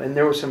come. And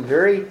there were some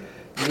very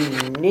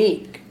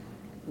unique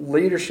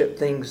leadership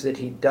things that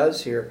he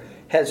does here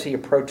as he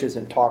approaches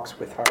and talks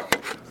with her.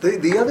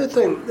 The other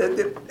thing,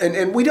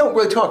 and we don't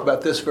really talk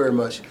about this very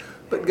much,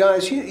 but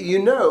guys,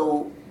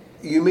 you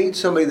meet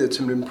somebody that's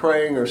been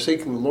praying or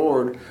seeking the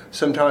Lord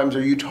sometimes,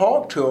 or you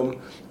talk to them,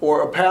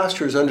 or a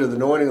pastor is under the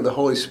anointing of the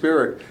Holy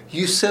Spirit,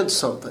 you sense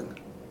something.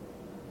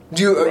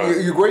 You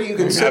agree? You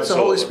can sense the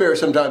Holy Spirit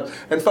sometimes.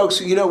 And folks,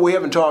 we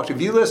haven't talked.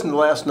 If you listen to the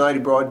last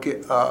 90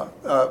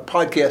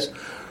 podcast,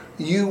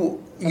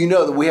 you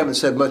know that we haven't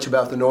said much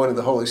about the anointing of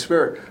the Holy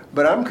Spirit.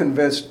 But I'm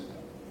convinced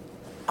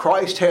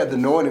Christ had the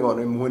anointing on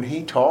him when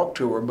he talked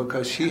to her,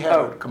 because she had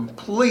a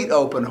complete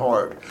open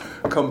heart,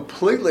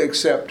 completely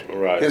accept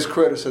his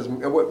criticism.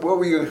 What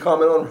were you going to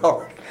comment on,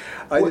 Robert?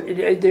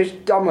 There's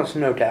almost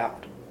no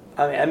doubt.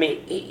 I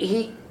mean,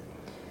 he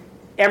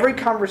every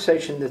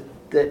conversation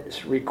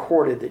that's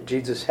recorded that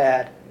Jesus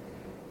had,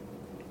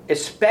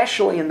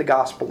 especially in the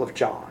Gospel of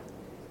John,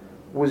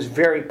 was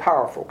very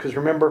powerful. Because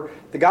remember,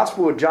 the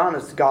Gospel of John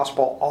is the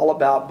gospel all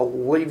about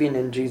believing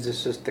in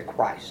Jesus as the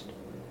Christ.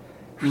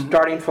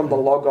 Starting from the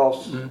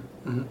Logos,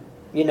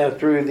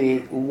 through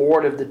the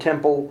Lord of the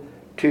temple,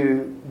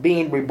 to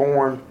being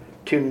reborn,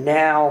 to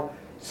now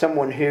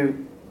someone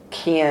who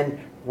can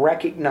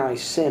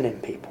recognize sin in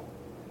people.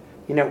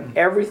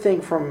 Everything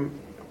from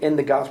in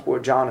the Gospel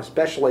of John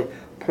especially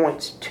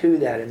points to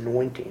that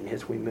anointing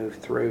as we move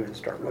through and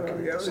start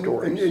looking at the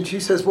stories. And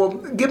she says, well,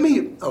 give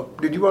me... Oh,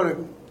 did you want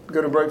to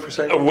go to break for a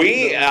second?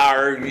 We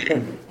are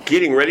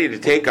getting ready to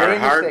take our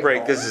During the hard signal.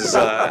 break. This is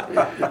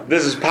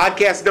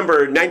podcast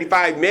number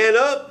 95, Man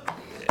Up.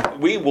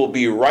 We will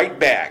be right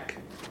back.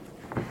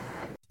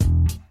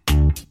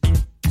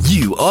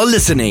 You are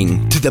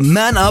listening to the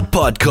Man Up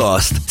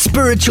Podcast,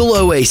 spiritual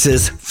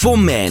oasis for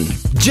men.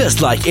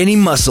 Just like any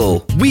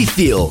muscle, we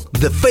feel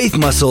the faith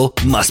muscle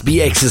must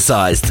be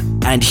exercised.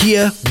 And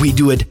here we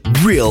do it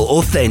real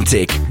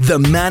authentic, the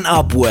Man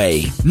Up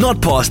way. Not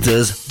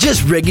pastors,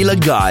 just regular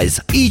guys,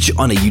 each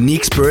on a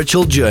unique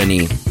spiritual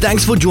journey.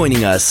 Thanks for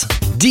joining us.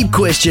 Deep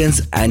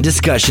questions and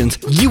discussions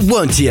you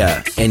won't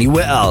hear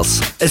anywhere else,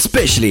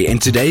 especially in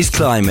today's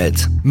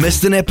climate.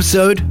 Missed an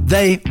episode?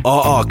 They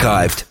are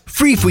archived,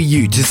 free for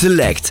you to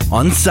select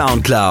on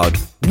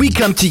SoundCloud. We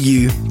come to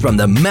you from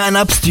the Man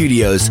Up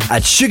Studios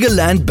at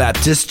Sugarland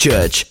Baptist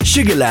Church,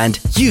 Sugarland,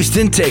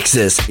 Houston,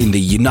 Texas, in the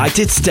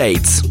United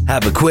States.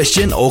 Have a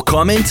question or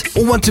comment,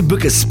 or want to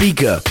book a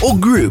speaker or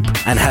group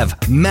and have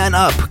Man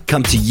Up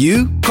come to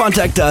you?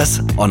 Contact us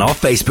on our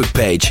Facebook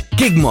page,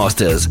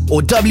 Gigmasters,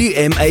 or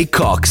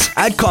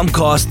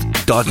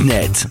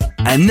wmacox@comcast.net.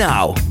 And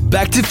now,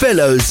 back to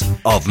fellows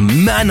of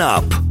Man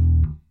Up.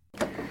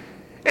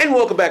 And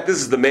welcome back. This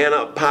is the Man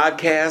Up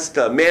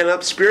Podcast, Man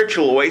Up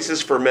Spiritual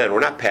Oasis for Men.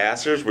 We're not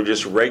pastors, we're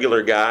just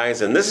regular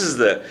guys. And this is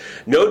the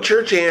No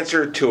Church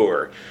Answer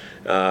Tour.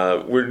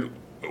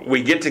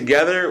 We get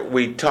together,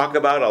 we talk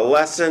about a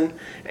lesson,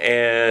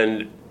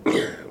 and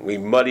we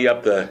muddy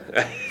up the...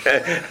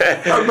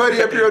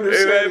 Muddy up your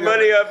understanding.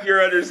 Muddy up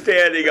your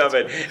understanding of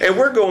it. And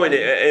we're going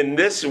to, in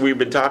this, we've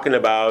been talking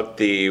about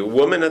the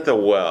woman at the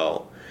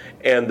well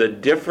and the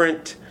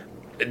different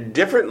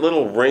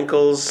little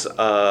wrinkles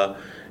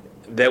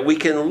that we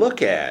can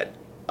look at.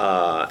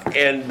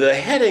 And the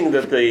heading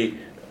that the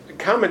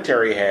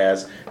commentary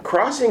has,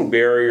 Crossing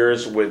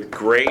Barriers with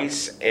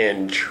Grace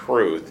and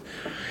Truth.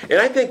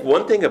 And I think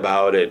one thing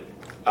about it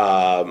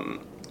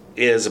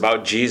is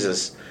about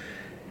Jesus.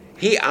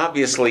 He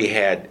obviously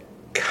had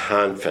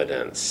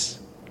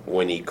confidence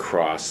when he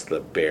crossed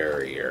the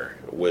barrier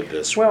with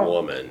this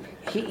woman.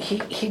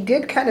 He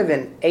did kind of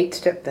an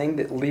 8-step thing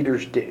that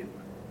leaders do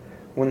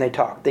when they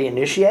talk. They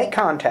initiate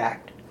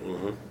contact.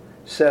 Mm-hmm.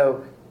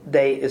 So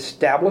they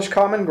establish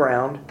common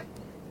ground.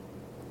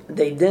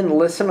 They then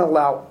listen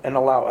and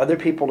allow other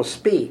people to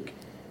speak.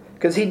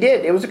 Because he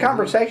did. It was a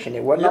conversation.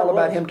 It wasn't all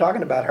about him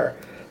talking about her.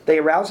 They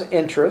arouse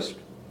interest.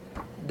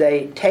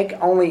 They take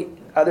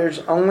others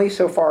only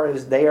so far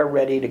as they are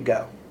ready to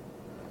go.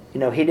 He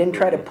didn't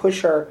try to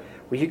push her,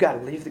 well, you got to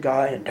leave the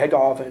guy and take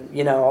off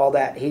and, all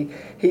that. He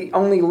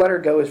only let her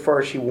go as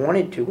far as she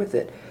wanted to with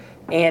it.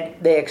 And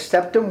they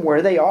accept them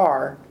where they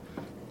are.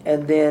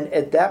 And then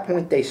at that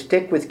point, they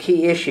stick with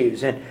key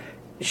issues. And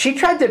she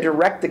tried to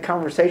direct the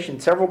conversation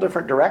several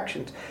different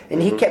directions.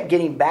 And he kept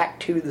getting back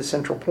to the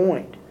central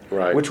point,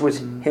 which was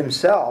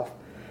himself.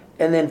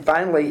 And then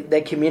finally,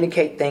 they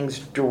communicate things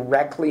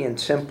directly and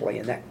simply.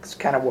 And that's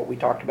kind of what we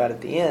talked about at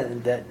the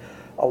end, that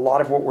a lot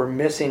of what we're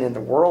missing in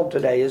the world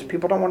today is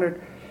people don't want to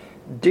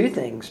do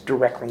things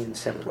directly and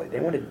simply.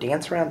 They want to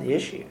dance around the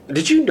issue.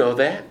 Did you know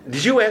that?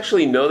 Did you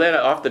actually know that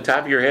off the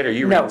top of your head? Or are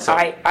you reading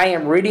something? I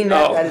am reading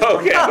that. Oh, that is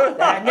okay.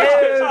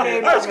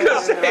 No, I was going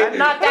to say. I'm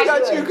not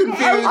that good. You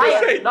confused.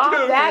 I am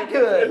not that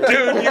good.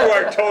 Dude, you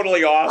are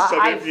totally awesome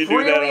if you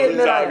do that freely on the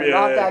admit top I of am your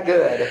not head.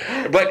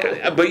 that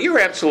good. But you're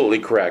absolutely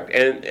correct,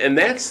 and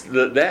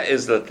that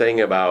is the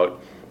thing about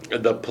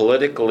the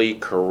politically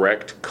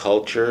correct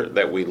culture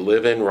that we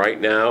live in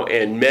right now.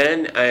 And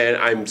men, and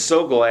I'm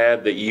so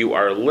glad that you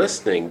are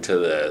listening to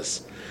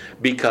this,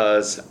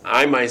 because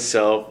I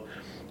myself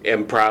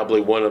am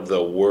probably one of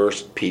the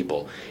worst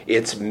people.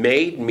 It's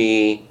made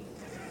me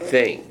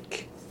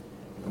think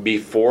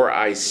before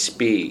I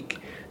speak,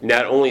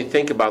 not only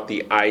think about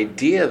the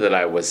idea that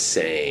I was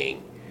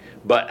saying,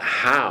 but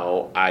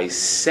how I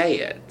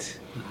say it.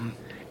 Mm-hmm.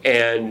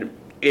 And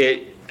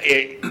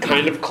it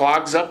kind of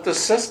clogs up the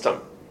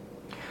system.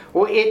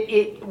 Well,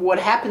 what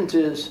happens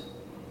is...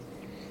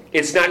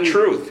 It's not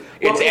truth.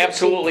 It's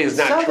absolutely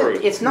not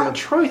truth. It's not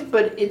truth,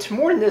 but it's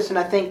more than this, and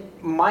I think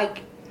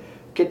Mike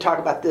could talk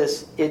about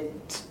this.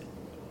 It's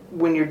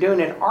when you're doing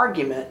an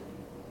argument,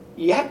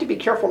 you have to be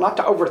careful not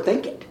to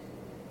overthink it.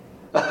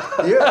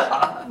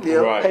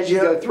 Right. As you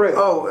go through.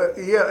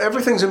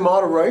 Everything's in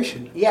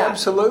moderation. Yeah.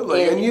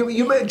 Absolutely. And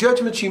you make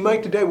judgments you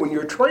make today when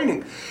you're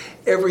training.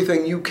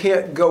 Everything, you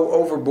can't go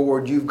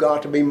overboard. You've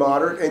got to be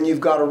moderate, and you've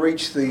got to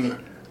reach the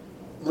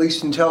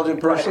least intelligent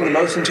person, the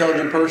most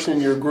intelligent person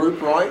in your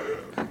group, right?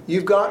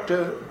 You've got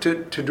to try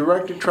to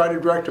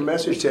direct a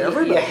message to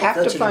everybody.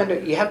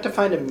 You have to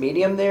find a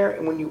medium there,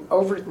 and when you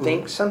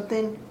overthink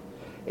something,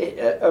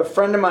 a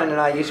friend of mine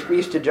and I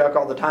used to joke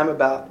all the time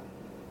about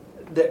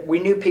that. We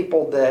knew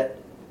people that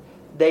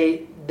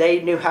they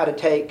knew how to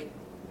take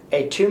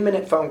a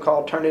 2-minute phone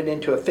call, turn it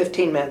into a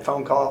 15-minute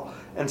phone call,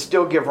 and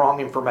still give wrong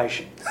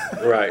information.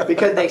 Right.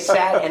 Because they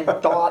sat and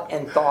thought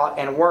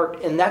and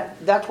worked, and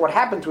that's what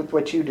happens with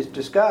what you just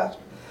discussed.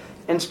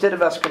 Instead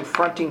of us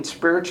confronting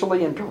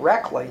spiritually and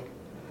directly,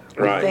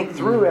 we think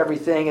through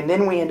everything, and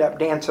then we end up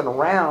dancing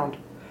around,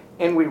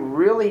 and we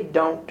really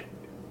don't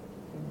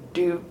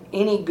do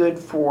any good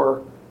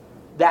for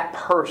that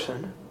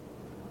person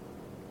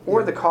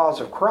or the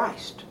cause of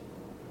Christ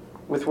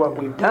with what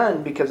we've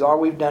done, because all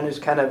we've done is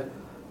kind of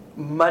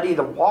muddy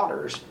the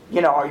waters.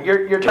 You know,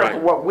 you're talking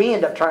Right. what we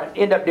end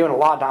up doing a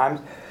lot of times,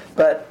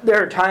 but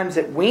there are times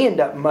that we end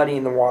up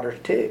muddying the waters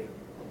too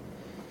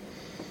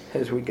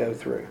as we go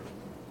through.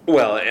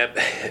 Well,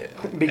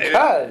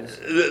 Because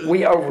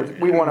we want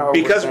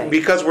to overthink.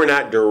 because we're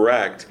not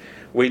direct,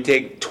 we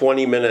take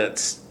 20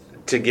 minutes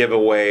to give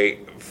away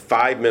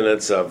 5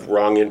 minutes of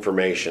wrong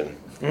information.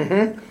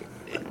 Yeah.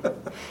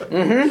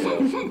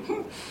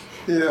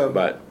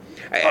 But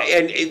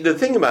and the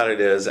thing about it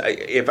is,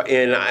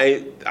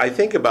 I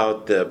think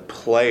about the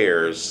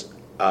players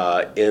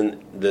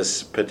in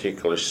this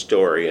particular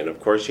story, and of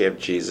course you have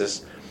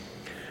Jesus,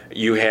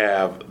 you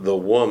have the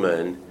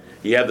woman,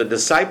 you have the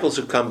disciples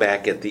who come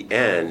back at the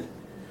end,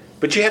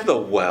 but you have the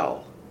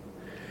well.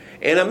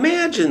 And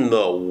imagine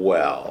the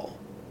well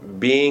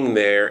being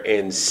there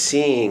and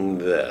seeing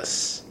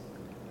this.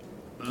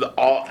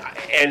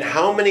 And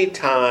how many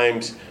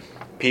times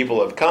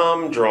people have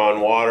come,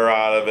 drawn water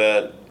out of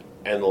it,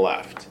 and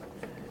left.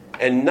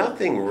 And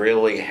nothing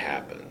really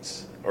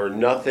happens. Or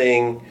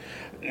nothing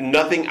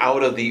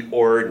out of the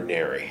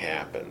ordinary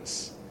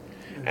happens.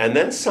 And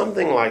then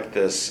something like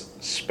this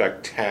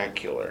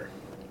spectacular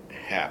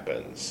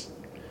happens.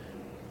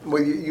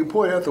 Well, you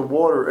point out the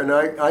water, and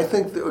I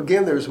think, that,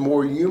 again, there's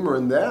more humor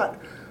in that.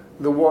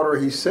 The water,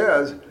 he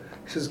says,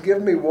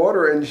 give me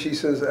water, and he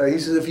says,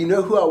 if you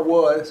know who I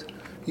was,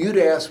 you'd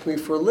ask me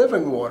for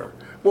living water.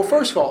 Well,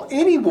 first of all,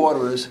 any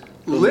water is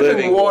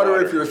living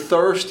water if you're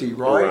thirsty,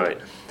 right? Right.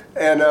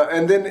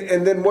 And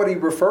then what he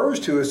refers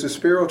to is the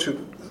spirit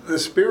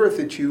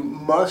that you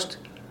must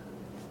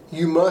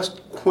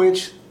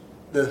quench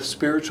the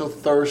spiritual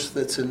thirst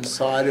that's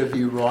inside of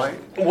you, right?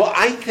 Well,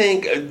 I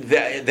think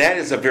that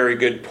is a very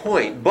good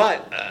point.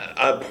 But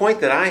a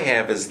point that I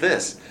have is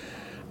this.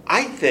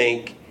 I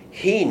think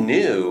he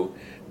knew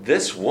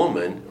this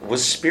woman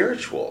was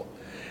spiritual.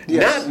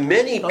 Yes. Not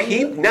many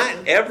people,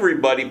 not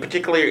everybody,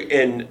 particularly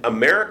in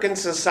American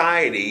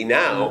society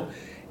now,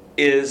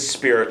 is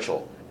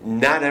spiritual.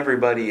 Not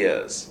everybody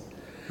is.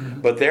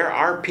 But there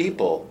are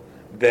people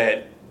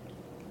that,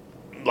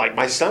 like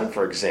my son,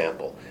 for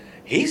example,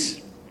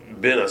 he's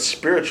been a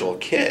spiritual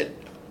kid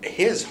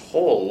his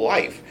whole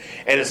life.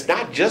 And it's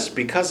not just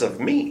because of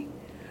me.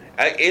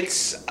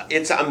 It's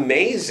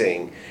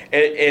amazing.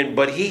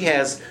 But he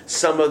has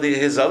some of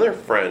his other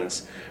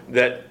friends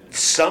that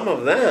some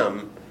of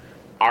them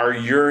are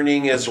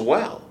yearning as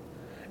well.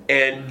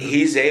 And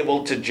he's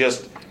able to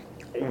just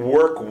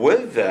work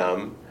with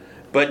them,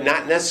 but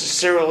not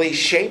necessarily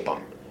shape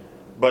them.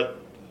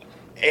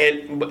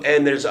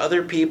 And there's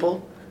other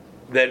people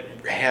that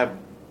have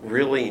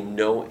really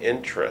no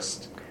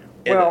interest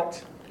in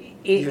it.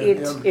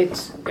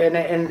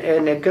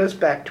 And it goes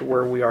back to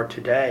where we are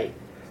today.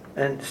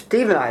 And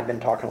Steve and I have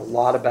been talking a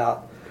lot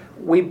about,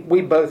 we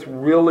both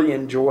really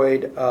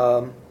enjoyed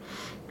A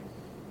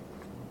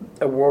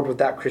World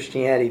Without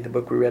Christianity, the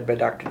book we read by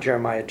Dr.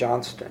 Jeremiah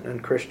Johnston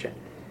and Christian.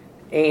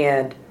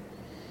 And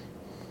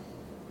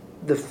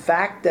the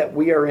fact that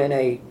we are in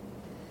a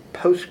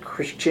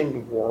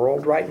post-Christian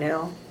world right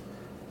now,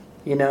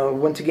 you know,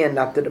 once again,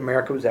 not that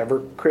America was ever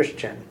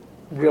Christian,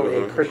 really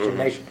a Christian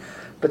nation,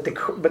 but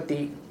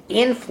the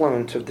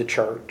influence of the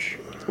church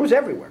was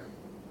everywhere.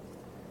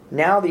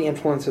 Now the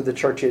influence of the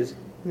church is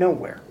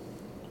nowhere.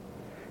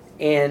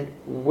 And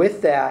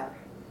with that,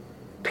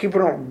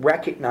 people don't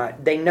recognize,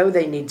 they know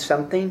they need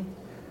something,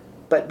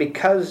 but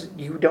because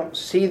you don't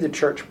see the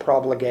church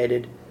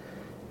promulgated,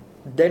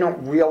 they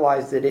don't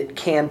realize that it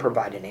can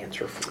provide an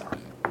answer for them.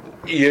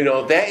 You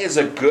know, that is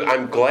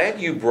I'm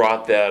glad you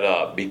brought that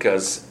up,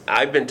 because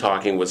I've been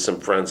talking with some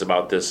friends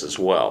about this as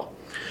well.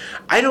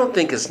 I don't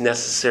think it's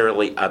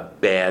necessarily a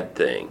bad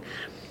thing,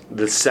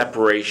 the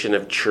separation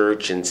of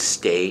church and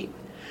state,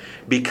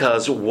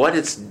 because what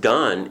it's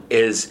done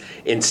is,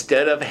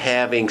 instead of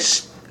having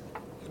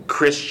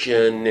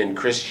Christian and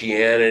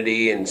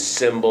Christianity and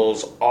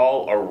symbols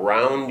all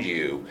around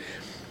you,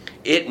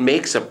 it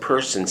makes a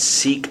person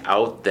seek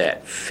out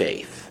that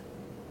faith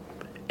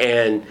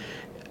and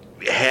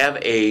have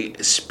a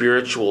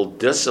spiritual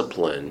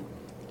discipline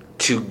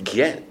to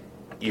get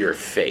your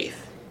faith.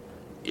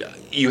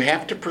 You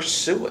have to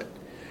pursue it.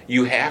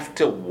 You have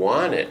to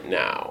want it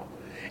now.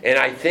 And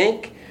I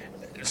think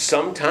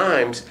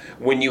sometimes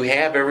when you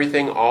have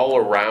everything all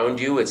around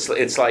you,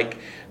 it's like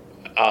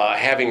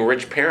having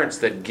rich parents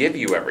that give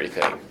you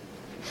everything.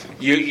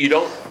 You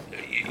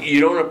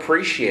don't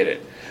appreciate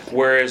it.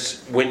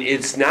 Whereas when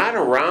it's not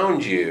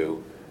around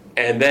you,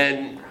 and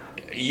then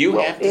you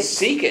have to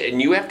seek it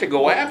and you have to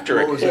go after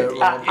it,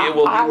 it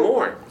will be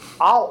more.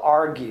 I'll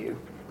argue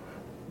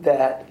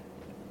that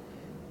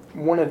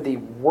one of the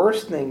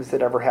worst things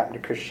that ever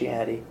happened to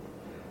Christianity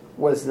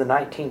was the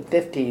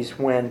 1950s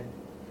when,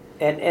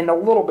 and a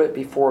little bit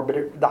before,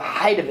 but the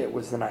height of it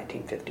was the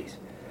 1950s,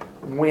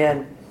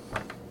 when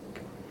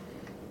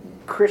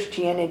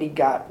Christianity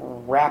got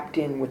wrapped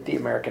in with the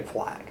American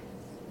flag.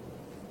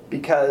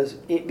 because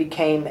it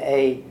became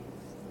a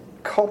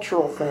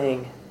cultural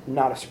thing,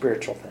 not a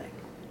spiritual thing.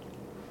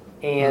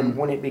 And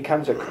when it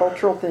becomes a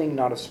cultural thing,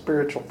 not a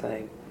spiritual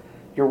thing,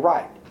 you're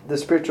right. The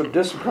spiritual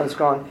discipline's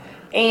gone.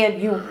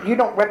 And you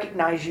don't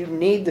recognize you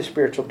need the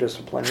spiritual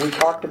discipline. I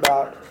talked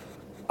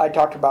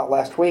about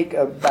last week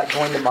about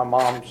going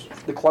to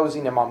the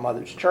closing of my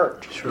mother's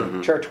church.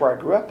 Sure. Church where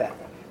I grew up at.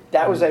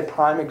 That was a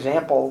prime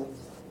example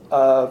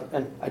of,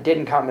 and I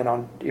didn't comment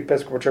on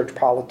Episcopal Church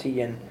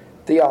polity and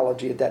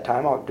theology at that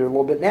time. I'll do a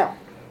little bit now.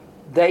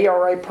 They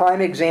are a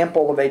prime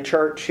example of a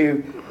church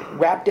who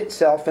wrapped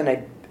itself in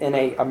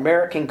a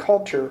American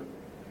culture,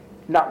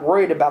 not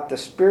worried about the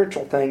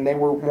spiritual thing. They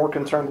were more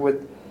concerned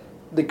with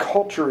the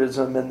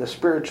culturism and the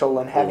spiritual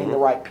and having the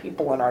right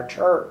people in our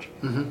church.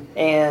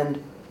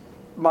 And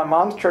my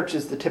mom's church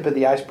is the tip of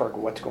the iceberg of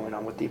what's going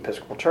on with the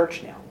Episcopal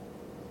Church now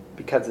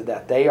because of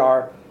that. They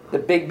are the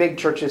big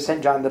churches,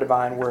 St. John the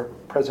Divine, where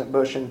President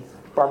Bush and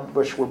Barbara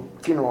Bush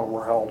funeral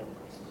were held.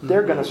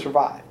 They're going to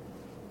survive.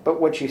 But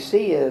what you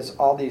see is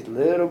all these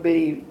little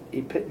bitty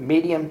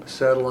medium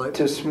satellite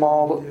to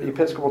small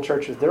Episcopal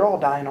churches, they're all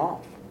dying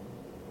off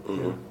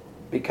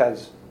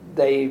because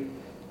they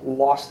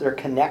lost their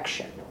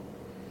connection.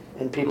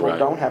 And people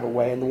don't have a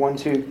way. And the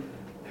ones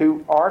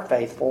who are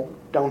faithful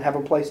don't have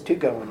a place to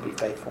go and be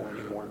faithful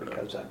anymore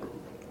because of it.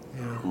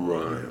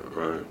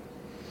 Right.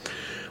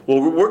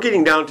 Well, we're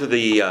getting down to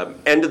the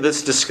end of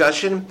this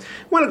discussion.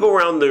 I want to go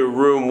around the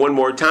room one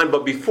more time,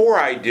 but before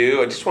I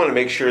do, I just want to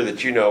make sure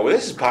that you know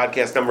this is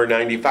podcast number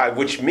 95,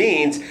 which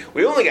means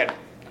we only got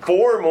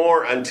 4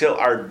 more until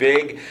our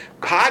big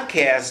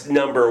podcast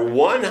number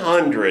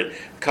 100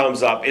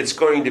 comes up. It's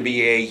going to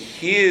be a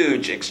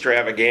huge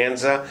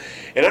extravaganza,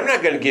 and I'm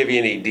not going to give you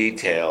any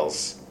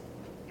details.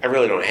 I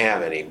really don't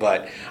have any,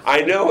 but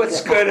I know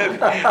it's gonna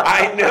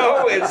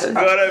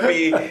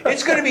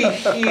be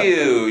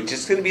huge.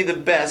 It's gonna be the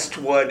best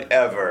one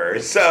ever.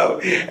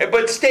 So,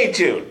 but stay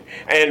tuned.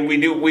 And we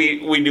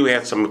do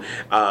have some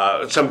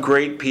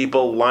great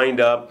people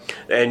lined up,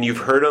 and you've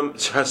heard them.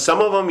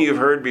 Some of them you've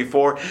heard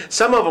before.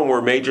 Some of them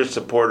were major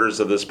supporters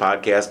of this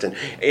podcast,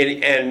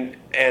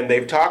 and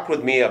they've talked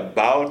with me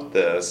about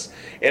this.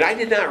 And I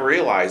did not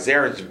realize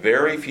there is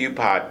very few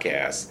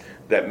podcasts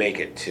that make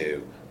it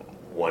to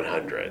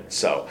 100.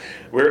 So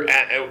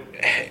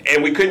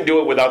and we couldn't do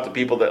it without the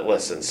people that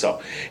listen.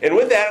 So, and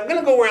with that, I'm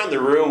going to go around the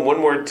room one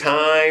more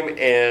time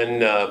and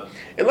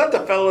let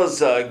the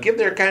fellas give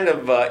their kind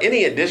of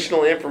any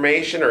additional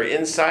information or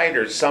insight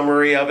or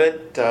summary of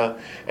it.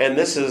 And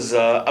this is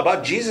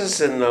about Jesus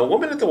and the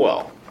woman at the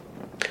well.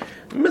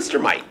 Mr.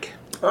 Mike.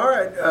 All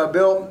right,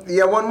 Bill.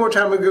 Yeah, one more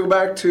time we go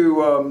back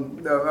to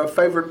a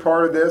favorite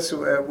part of this.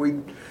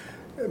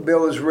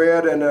 Bill has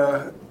read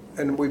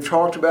and we've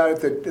talked about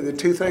it, that the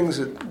two things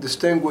that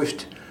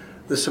distinguished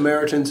the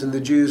Samaritans and the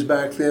Jews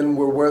back then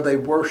were where they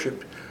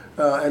worshipped.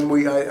 And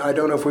I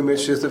don't know if we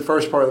mentioned this the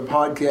first part of the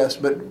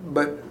podcast, but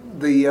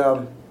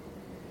the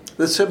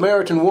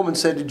Samaritan woman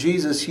said to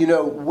Jesus,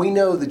 we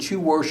know that you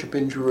worship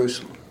in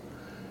Jerusalem.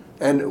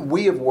 And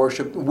we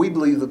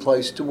believe the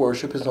place to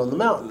worship is on the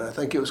mountain. I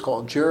think it was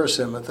called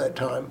Gerizim at that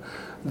time,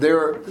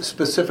 their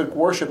specific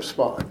worship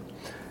spot.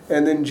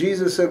 And then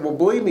Jesus said, well,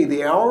 believe me,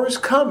 the hour is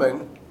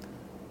coming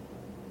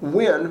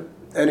and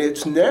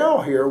it's now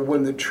here,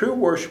 when the true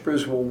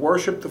worshipers will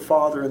worship the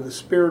Father in the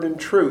Spirit and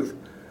truth.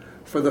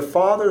 For the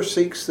Father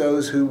seeks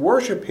those who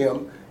worship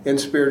Him in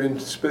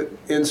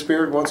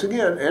spirit once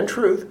again, and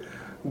truth.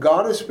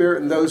 God is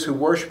Spirit, and those who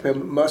worship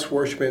Him must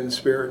worship Him in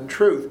spirit and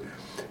truth.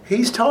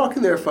 He's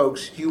talking there,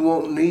 folks. You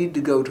won't need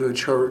to go to a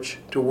church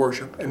to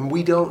worship, and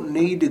we don't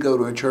need to go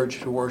to a church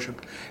to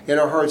worship. In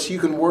our hearts, you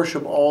can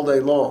worship all day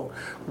long.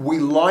 We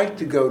like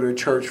to go to a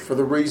church for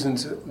the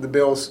reasons the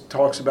Bill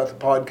talks about the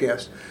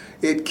podcast.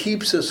 It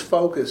keeps us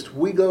focused.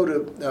 We go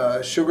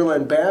to Sugar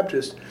Land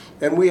Baptist,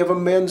 and we have a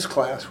men's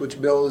class,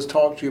 which Bill has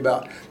talked to you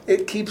about.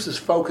 It keeps us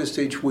focused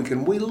each week,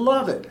 and we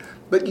love it.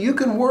 But you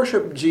can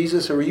worship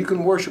Jesus, or you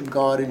can worship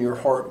God in your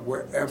heart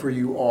wherever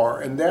you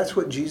are. And that's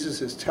what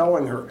Jesus is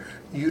telling her.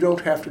 You don't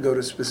have to go to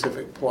a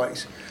specific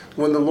place.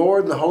 When the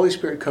Lord and the Holy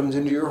Spirit comes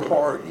into your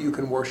heart, you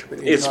can worship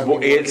it. It's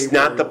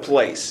not the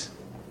place.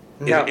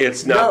 No.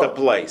 It's not the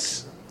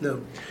place.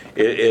 No.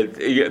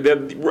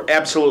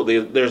 Absolutely,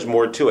 there's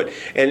more to it.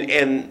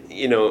 And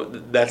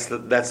that's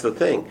the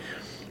thing.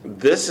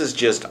 This is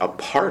just a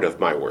part of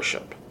my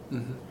worship.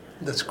 Mm-hmm.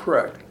 That's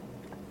correct.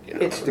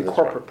 It's the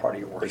corporate part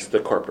of your worship. It's the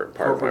corporate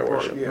part of my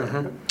worship. Yeah.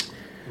 Mm-hmm.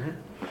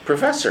 Mm-hmm.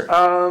 Professor.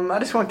 I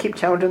just want to keep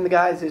challenging the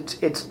guys.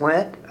 It's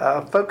Lent.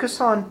 Focus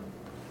on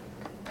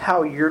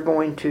how you're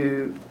going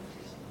to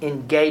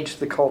engage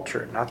the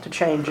culture, not to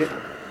change it,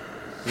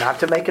 not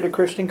to make it a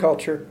Christian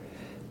culture,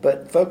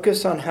 but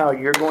focus on how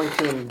you're going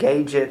to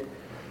engage it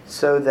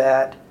so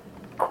that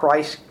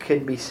Christ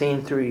can be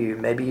seen through you.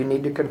 Maybe you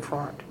need to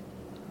confront.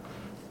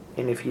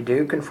 And if you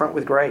do, confront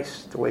with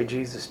grace, the way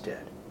Jesus did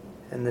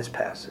in this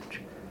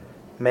passage.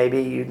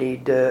 Maybe you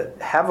need to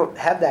have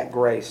that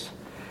grace.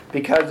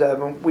 Because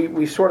of,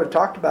 we sort of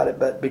talked about it,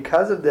 but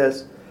because of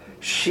this,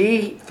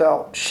 she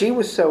felt she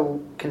was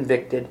so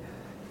convicted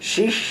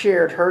She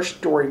shared her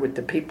story with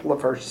the people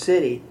of her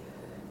city,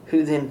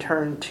 who then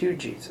turned to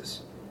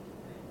Jesus.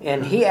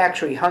 And he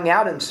actually hung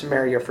out in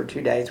Samaria for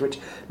 2 days, which,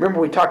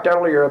 remember we talked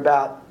earlier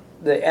about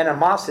the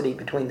animosity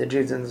between the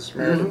Jews and the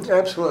Samaritans.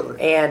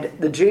 Absolutely. And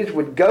the Jews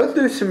would go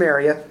through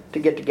Samaria to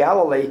get to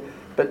Galilee,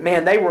 but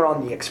man, they were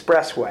on the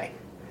expressway.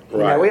 You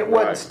know, it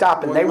wasn't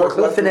stopping. They were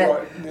hoofing it.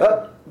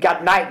 Oh,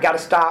 got night, got to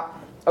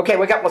stop. Okay,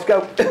 let's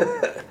go.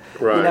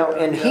 Right. You know,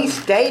 and he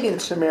stayed in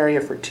Samaria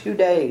for 2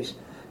 days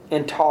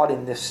and taught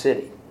in this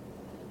city.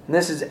 And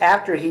this is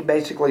after he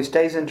basically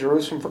stays in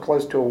Jerusalem for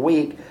close to a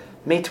week,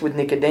 meets with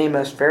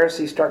Nicodemus.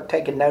 Pharisees start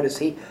taking notice.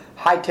 He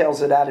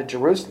hightails it out of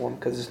Jerusalem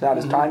because it's not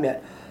his time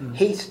yet.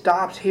 He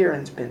stops here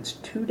and spends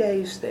 2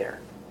 days there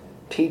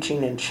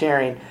teaching and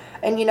sharing.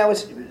 And you know,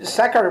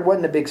 Sychar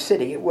wasn't a big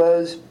city. It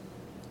was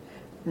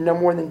no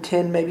more than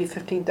 10, maybe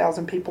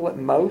 15,000 people at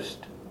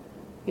most.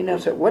 You know,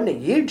 so it wasn't a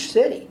huge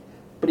city.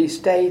 But he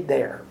stayed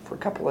there for a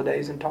couple of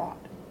days and taught.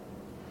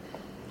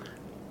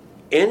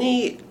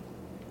 I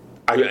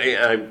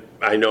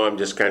know I'm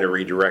just kind of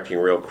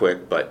redirecting real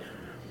quick, but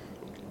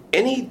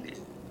any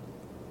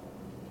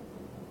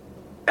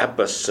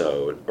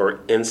episode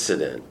or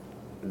incident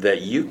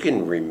that you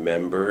can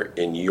remember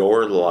in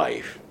your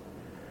life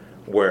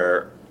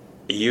where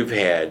you've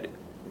had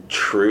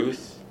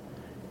truth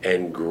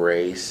and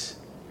grace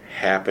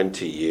happen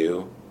to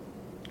you,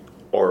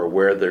 or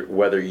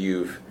whether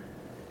you've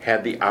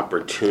had the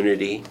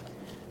opportunity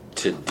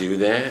to do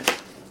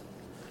that.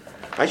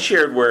 I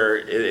shared where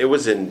it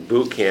was in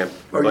boot camp,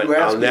 but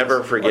I'll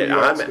never forget.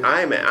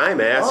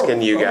 I'm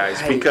asking you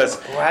guys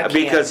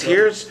because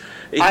here's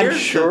I'm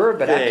sure,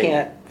 but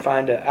thing.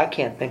 I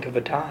can't think of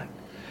a time.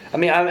 I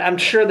mean, I'm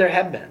sure there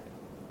have been,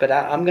 but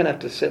I'm going to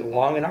have to sit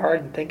long and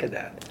hard and think of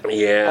that.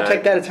 Yeah, I'll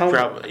take that as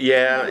homework.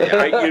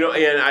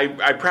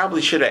 I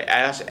probably should have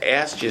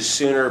asked you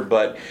sooner,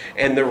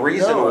 and the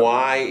reason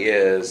why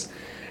is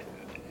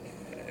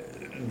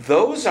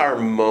those are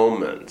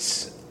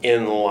moments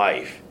in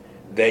life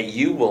that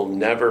you will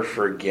never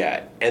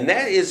forget, and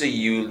that is a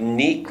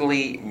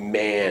uniquely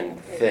man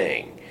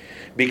thing.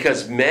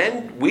 Because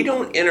men, we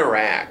don't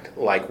interact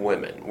like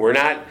women. We're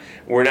not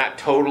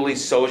totally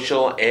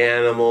social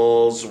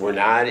animals. We're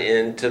not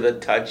into the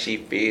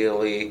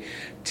touchy-feely.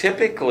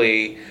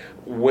 Typically,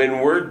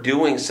 when we're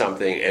doing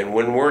something and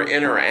when we're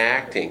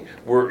interacting,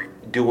 we're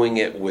doing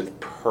it with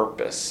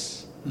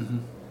purpose. Mm-hmm.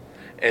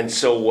 And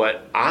so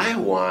what I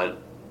want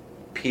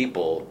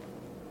people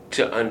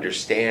to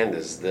understand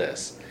is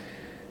this.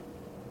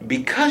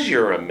 Because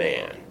you're a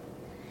man,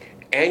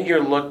 and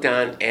you're looked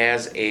on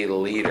as a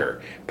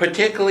leader,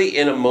 particularly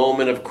in a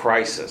moment of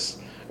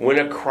crisis. When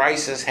a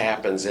crisis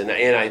happens, and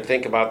I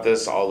think about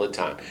this all the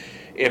time,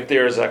 if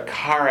there's a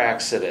car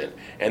accident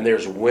and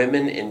there's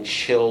women and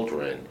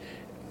children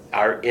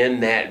are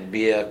in that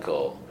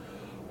vehicle,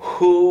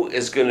 who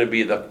is going to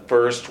be the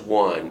first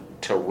one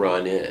to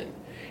run in?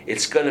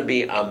 It's going to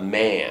be a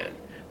man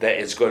that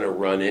is going to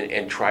run in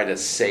and try to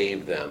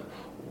save them.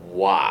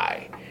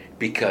 Why?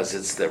 Because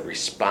it's the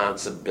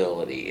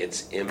responsibility.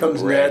 It's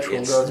inbred.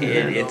 It's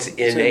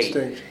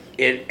innate.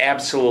 It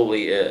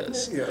absolutely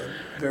is. Yeah,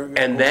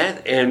 and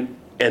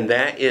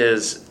that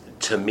is,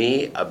 to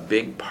me, a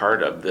big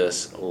part of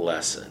this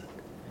lesson.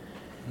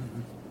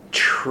 Mm-hmm.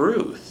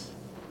 Truth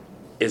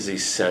is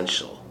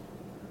essential,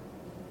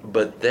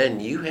 but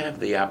then you have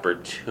the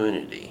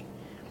opportunity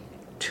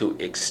to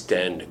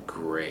extend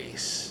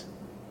grace,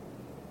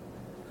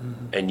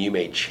 and you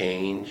may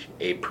change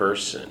a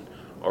person.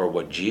 Or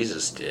what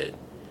Jesus did,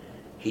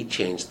 he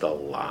changed the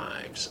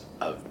lives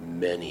of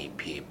many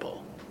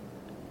people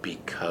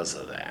because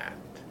of that.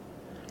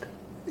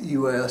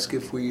 You ask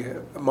if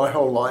my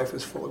whole life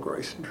is full of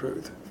grace and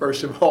truth.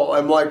 First of all,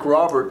 I'm like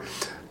Robert.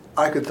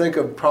 I could think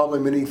of probably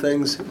many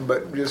things,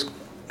 but just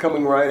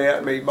coming right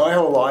at me, my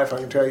whole life, I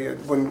can tell you,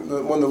 when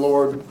the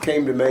Lord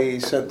came to me, he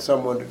sent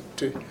someone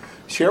to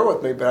share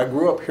with me, but I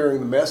grew up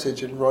hearing the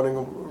message and running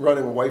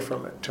away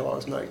from it until I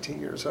was 19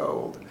 years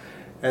old.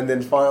 And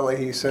then finally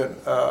he sent,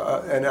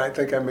 and I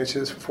think I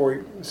mentioned this before,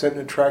 he sent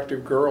an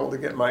attractive girl to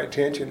get my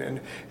attention. And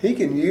he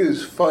can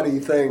use funny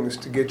things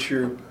to get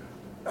you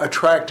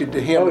attracted to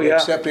him and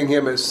accepting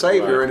him as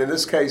Savior. Right. And in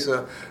this case,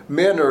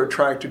 men are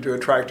attracted to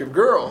attractive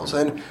girls.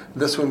 And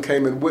this one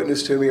came and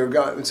witnessed to me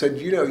and said,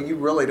 you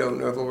really don't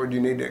know the Lord.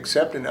 You need to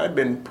accept Him. I'd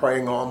been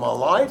praying all my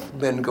life,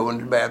 been going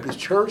to Baptist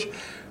church,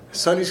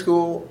 Sunday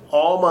school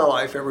all my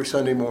life, every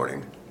Sunday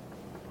morning.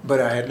 But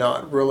I had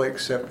not really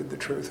accepted the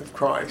truth of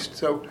Christ.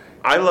 So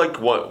I like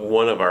what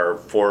one of our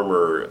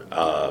former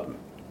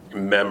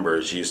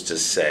members used to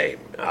say.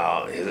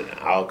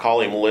 I'll call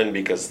him Lynn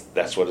because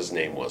that's what his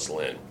name was,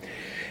 Lynn.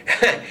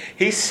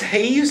 He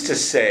used to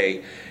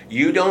say,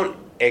 you don't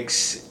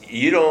accept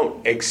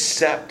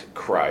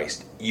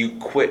Christ, you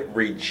quit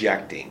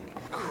rejecting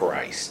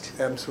Christ.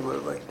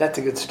 Absolutely. That's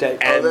a good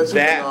statement. And that's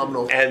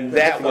phenomenal. And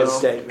that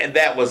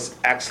was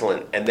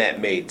excellent, and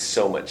that made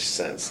so much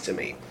sense to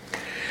me.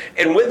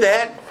 And with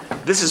that,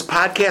 this is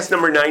podcast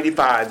number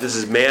 95. This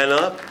is Man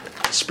Up.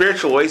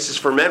 Spiritual Oasis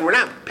for Men. We're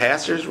not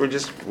pastors, we're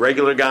just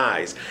regular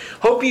guys.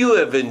 Hope you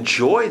have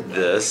enjoyed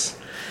this.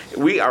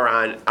 We are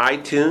on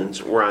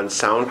iTunes, we're on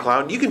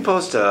SoundCloud. You can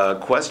post a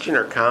question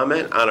or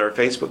comment on our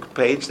Facebook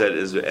page that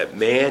is at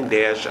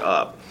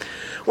Man-Up.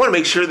 I want to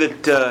make sure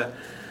that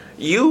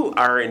you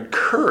are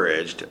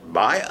encouraged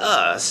by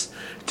us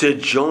to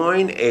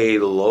join a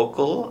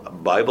local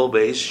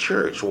Bible-based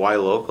church. Why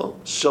local?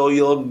 So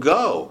you'll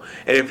go.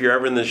 And if you're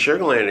ever in the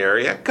Sugar Land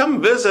area,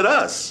 come visit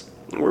us.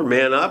 We're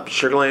Man Up,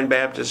 Sugar Land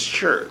Baptist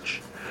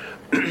Church.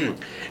 Want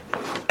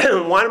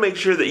to make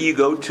sure that you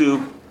go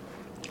to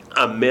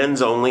a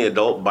men's only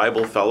adult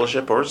Bible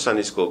fellowship or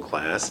Sunday school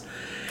class.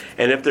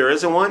 And if there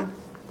isn't one,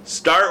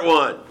 start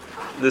one.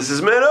 This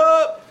is Man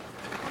Up.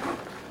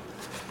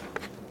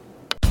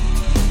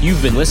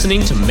 You've been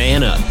listening to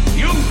Man Up,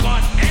 You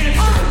want answers.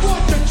 I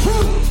want the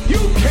truth. You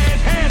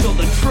can't handle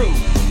the truth.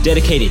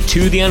 dedicated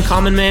to the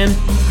uncommon man,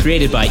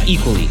 created by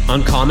equally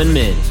uncommon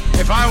men.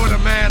 If I were the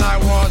man I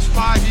was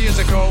 5 years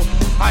ago,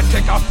 I'd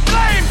take a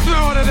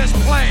flamethrower to this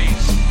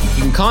place.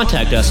 You can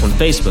contact us on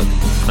Facebook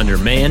under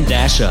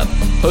Man-Up.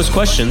 Post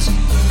questions,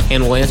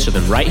 and we'll answer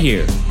them right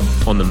here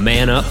on the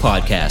Man Up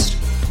Podcast.